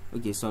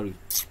 Okay, sorry,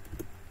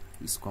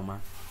 it's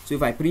comma. So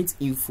if I print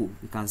info,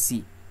 you can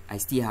see I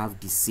still have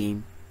the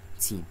same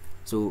thing.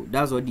 So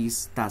that's what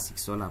this task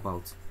is all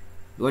about.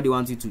 What they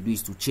want you to do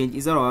is to change,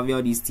 instead of having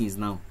all these things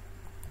now,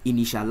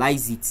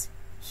 initialize it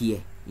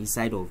here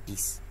inside of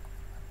this.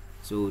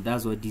 So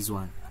that's what this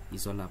one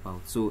is all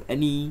about. So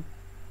any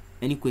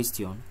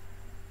question?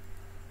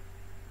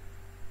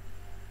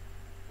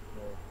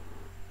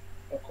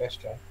 No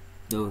question.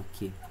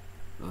 Okay.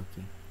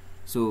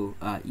 So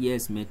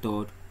ES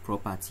method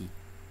property.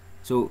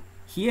 So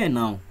here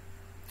now,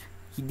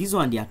 this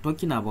one they are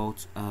talking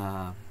about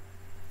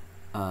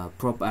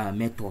proper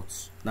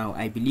methods. Now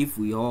I believe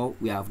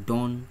we have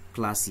done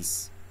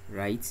classes,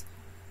 right?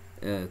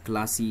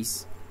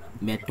 Classes,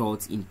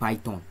 methods in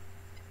Python.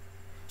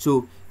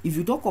 So if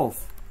you talk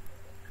of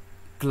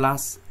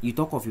class, you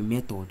talk of a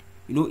method,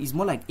 you know, it's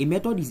more like a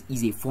method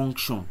is a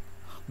function,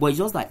 but it's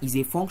just that it's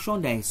a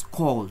function that is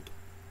called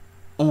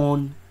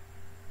on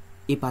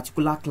a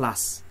particular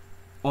class,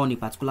 on a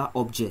particular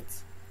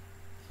object.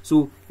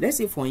 So let's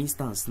say for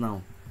instance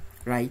now,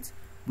 right,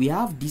 we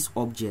have this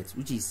object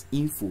which is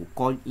info,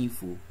 called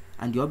info,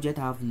 and the object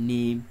have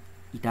name,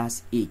 it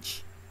has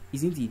age,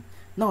 isn't it?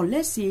 Now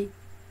let's say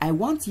I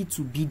want it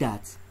to be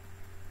that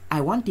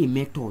I want a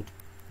method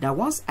that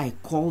once I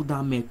call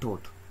that method,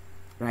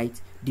 right,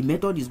 the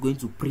method is going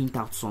to print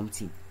out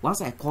something.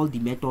 Once I call the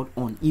method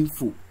on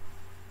info,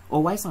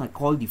 or once I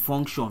call the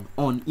function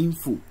on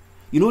info,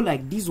 you know,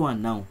 like this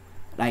one now,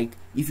 like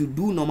if you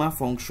do normal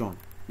function,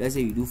 let's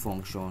say you do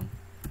function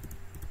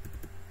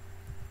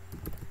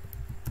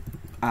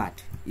add,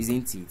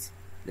 isn't it?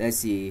 Let's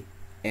say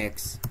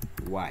x,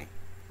 y,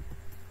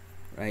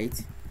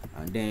 right?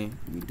 And then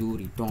we do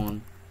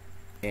return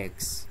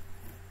x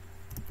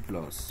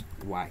plus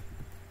y.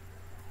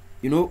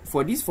 You know,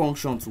 for this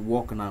function to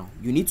work now,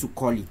 you need to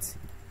call it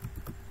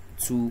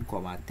 2,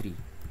 3.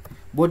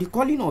 But the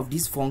calling of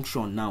this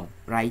function now,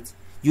 right,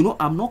 you know,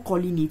 I'm not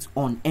calling it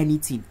on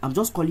anything, I'm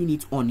just calling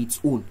it on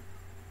its own.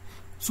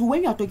 So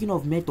when you are talking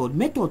of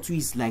method too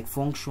is like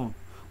function,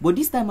 but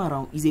this time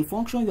around is a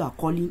function you are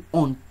calling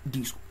on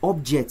this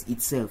object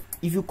itself.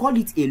 If you call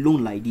it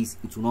alone like this,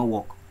 it will not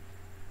work.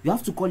 You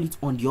have to call it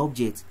on the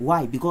object.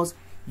 Why? Because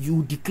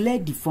you declare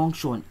the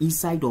function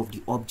inside of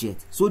the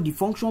object, so the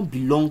function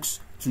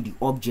belongs to the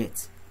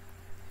object.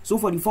 So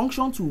for the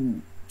function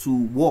to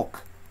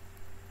work,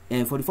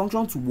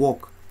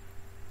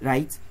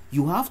 right,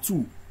 you have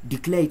to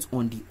declare it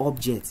on the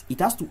object. It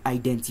has to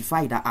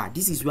identify that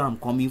this is where I'm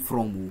coming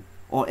from,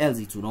 or else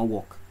it will not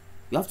work.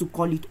 You have to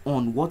call it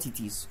on what it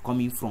is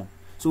coming from.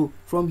 So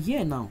from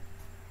here now,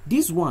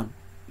 this one,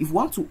 if you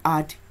want to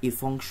add a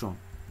function,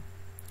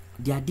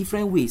 there are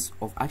different ways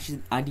of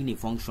actually adding a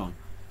function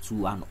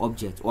to an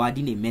object, or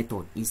adding a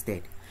method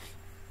instead.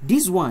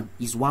 This one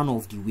is one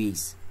of the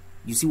ways.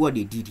 You see what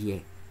they did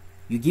here?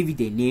 You give it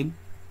a name,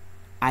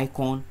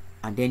 icon,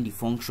 and then the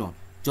function,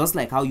 just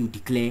like how you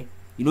declare,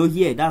 you know,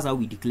 here that's how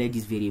we declare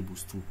these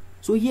variables too.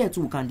 So here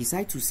too we can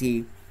decide to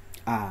say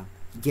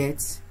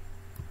get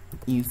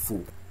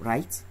info,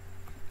 right,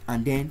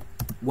 and then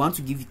we want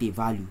to give it a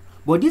value,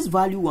 but this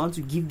value we want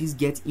to give this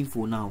get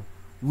info now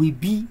will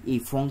be a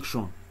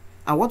function.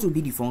 And what will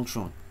be the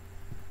function?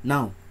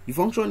 Now the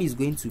function is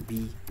going to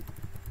be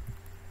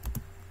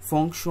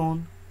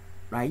function,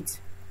 right,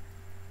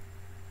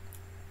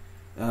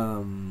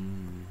 will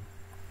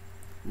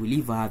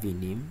even have a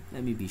name.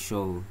 Let me be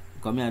sure,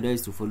 coming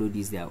address to follow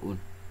this their own.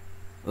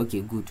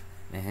 Okay, good.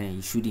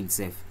 You shouldn't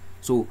save.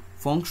 So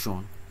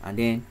function, and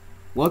then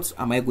what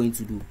am I going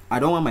to do? I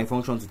don't want my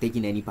function to take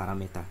in any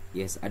parameter.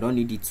 Yes, I don't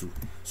need it to.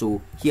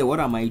 So here what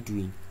am I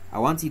doing? I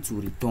want it to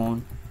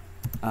return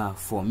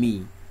for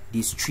me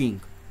the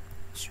string.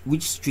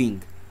 Which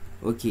string?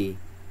 Okay,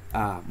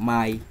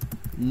 my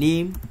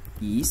name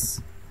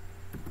is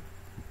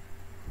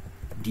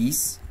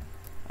this.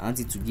 I want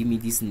it to give me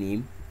this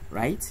name,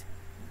 right?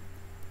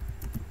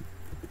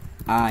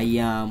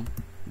 I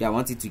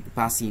want it to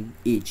pass in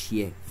age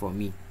here for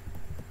me.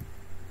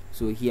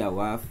 So here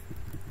I have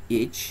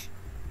age,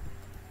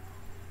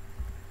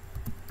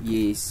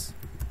 years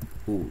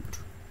old.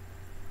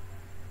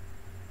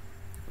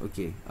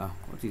 Okay,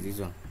 what is this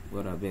one?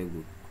 What a beg.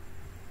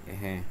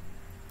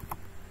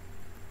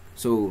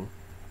 So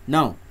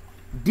now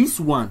this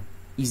one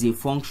is a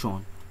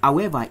function,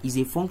 however is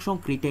a function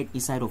created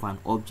inside of an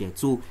object.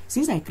 So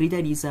since I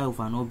created inside of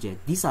an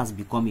object, this has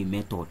become a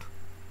method.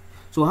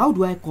 So how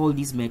do I call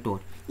this method?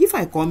 If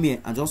I come here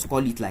and just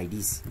call it like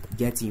this,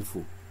 get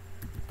info,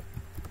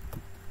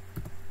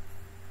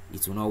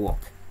 it will not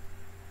work.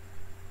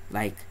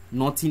 Like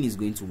nothing is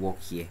going to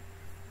work here.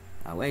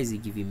 Why is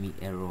it giving me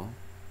error?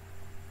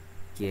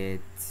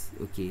 Get,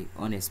 okay,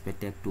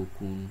 unexpected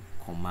token,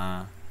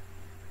 comma.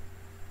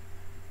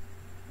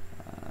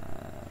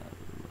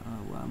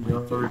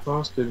 Your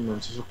return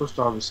statement is supposed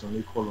to have a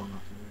semicolon.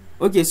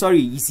 Okay,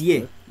 sorry, it's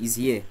here. It's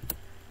here.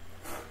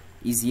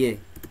 It's here.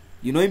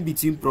 You know, in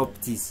between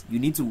properties, you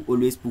need to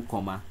always put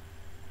comma.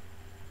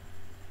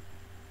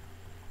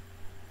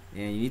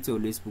 Yeah, you need to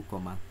always put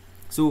comma.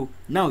 So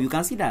now you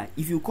can see that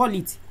if you call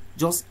it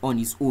just on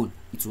its own,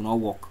 it will not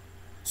work.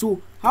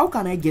 So how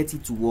can I get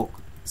it to work?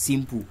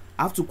 simple.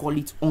 I have to call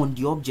it on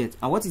the object.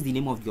 And what is the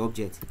name of the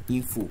object?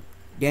 Info.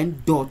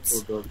 Then dot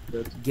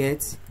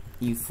get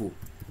info.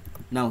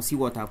 Now see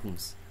what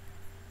happens.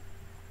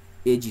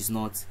 Age is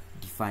not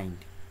defined.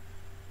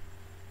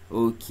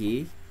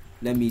 Okay,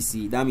 let me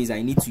see. That means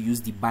I need to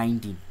use the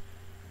binding,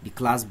 the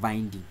class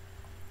binding.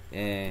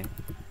 I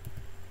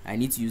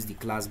need to use the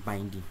class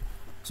binding.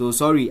 So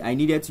sorry, I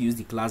needed to use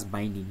the class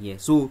binding here.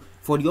 So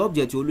for the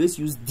object, you always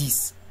use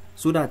this,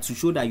 so that to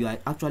show that you are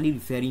actually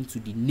referring to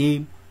the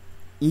name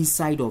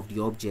inside of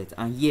the object,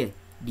 and here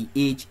the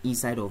age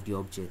inside of the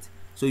object.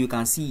 So you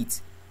can see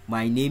it.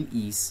 My name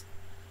is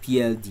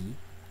PLD.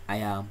 I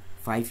am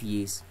 5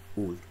 years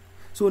old.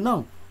 So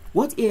now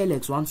what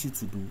ALX wants you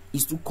to do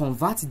is to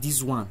convert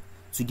this one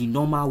to the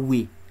normal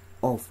way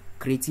of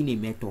creating a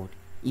method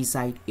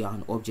inside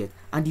an object.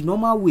 And the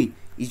normal way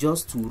is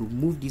just to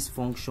remove this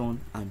function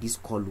and this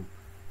column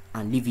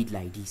and leave it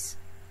like this.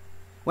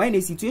 While in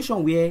a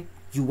situation where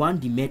you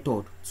want the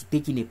method to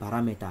take in a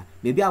parameter,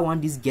 maybe I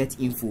want this get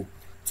info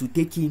to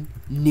take in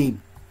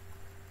name.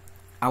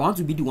 I want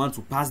to be the one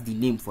to pass the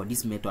name for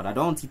this method. I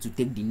don't want it to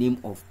take the name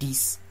of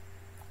this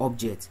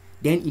object.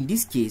 Then in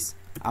this case,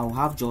 I'll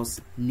have just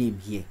name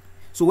here.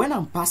 So when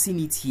I'm passing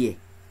it here,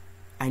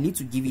 I need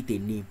to give it a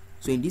name.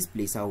 So in this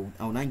place, I'll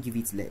now give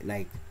it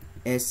like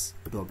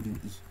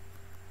SWE.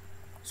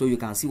 So you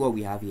can see what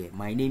we have here.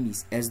 My name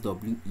is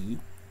SWE.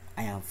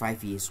 I am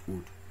 5 years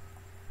old.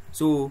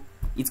 So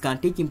it can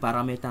take in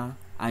parameter,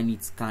 and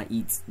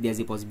there's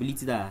a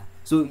possibility that,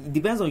 so it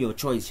depends on your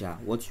choice, yeah,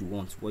 what you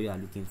want, what you are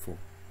looking for.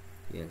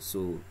 Yeah,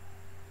 so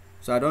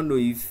I don't know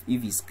if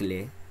it's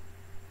clear.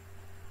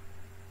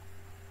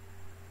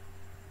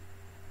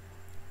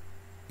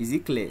 Is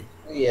it clear?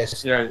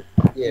 Yes. Yeah.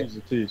 Yes.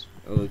 It is.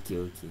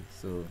 Okay.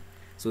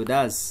 So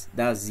that's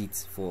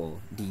it for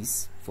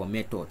this, for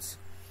methods.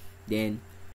 Then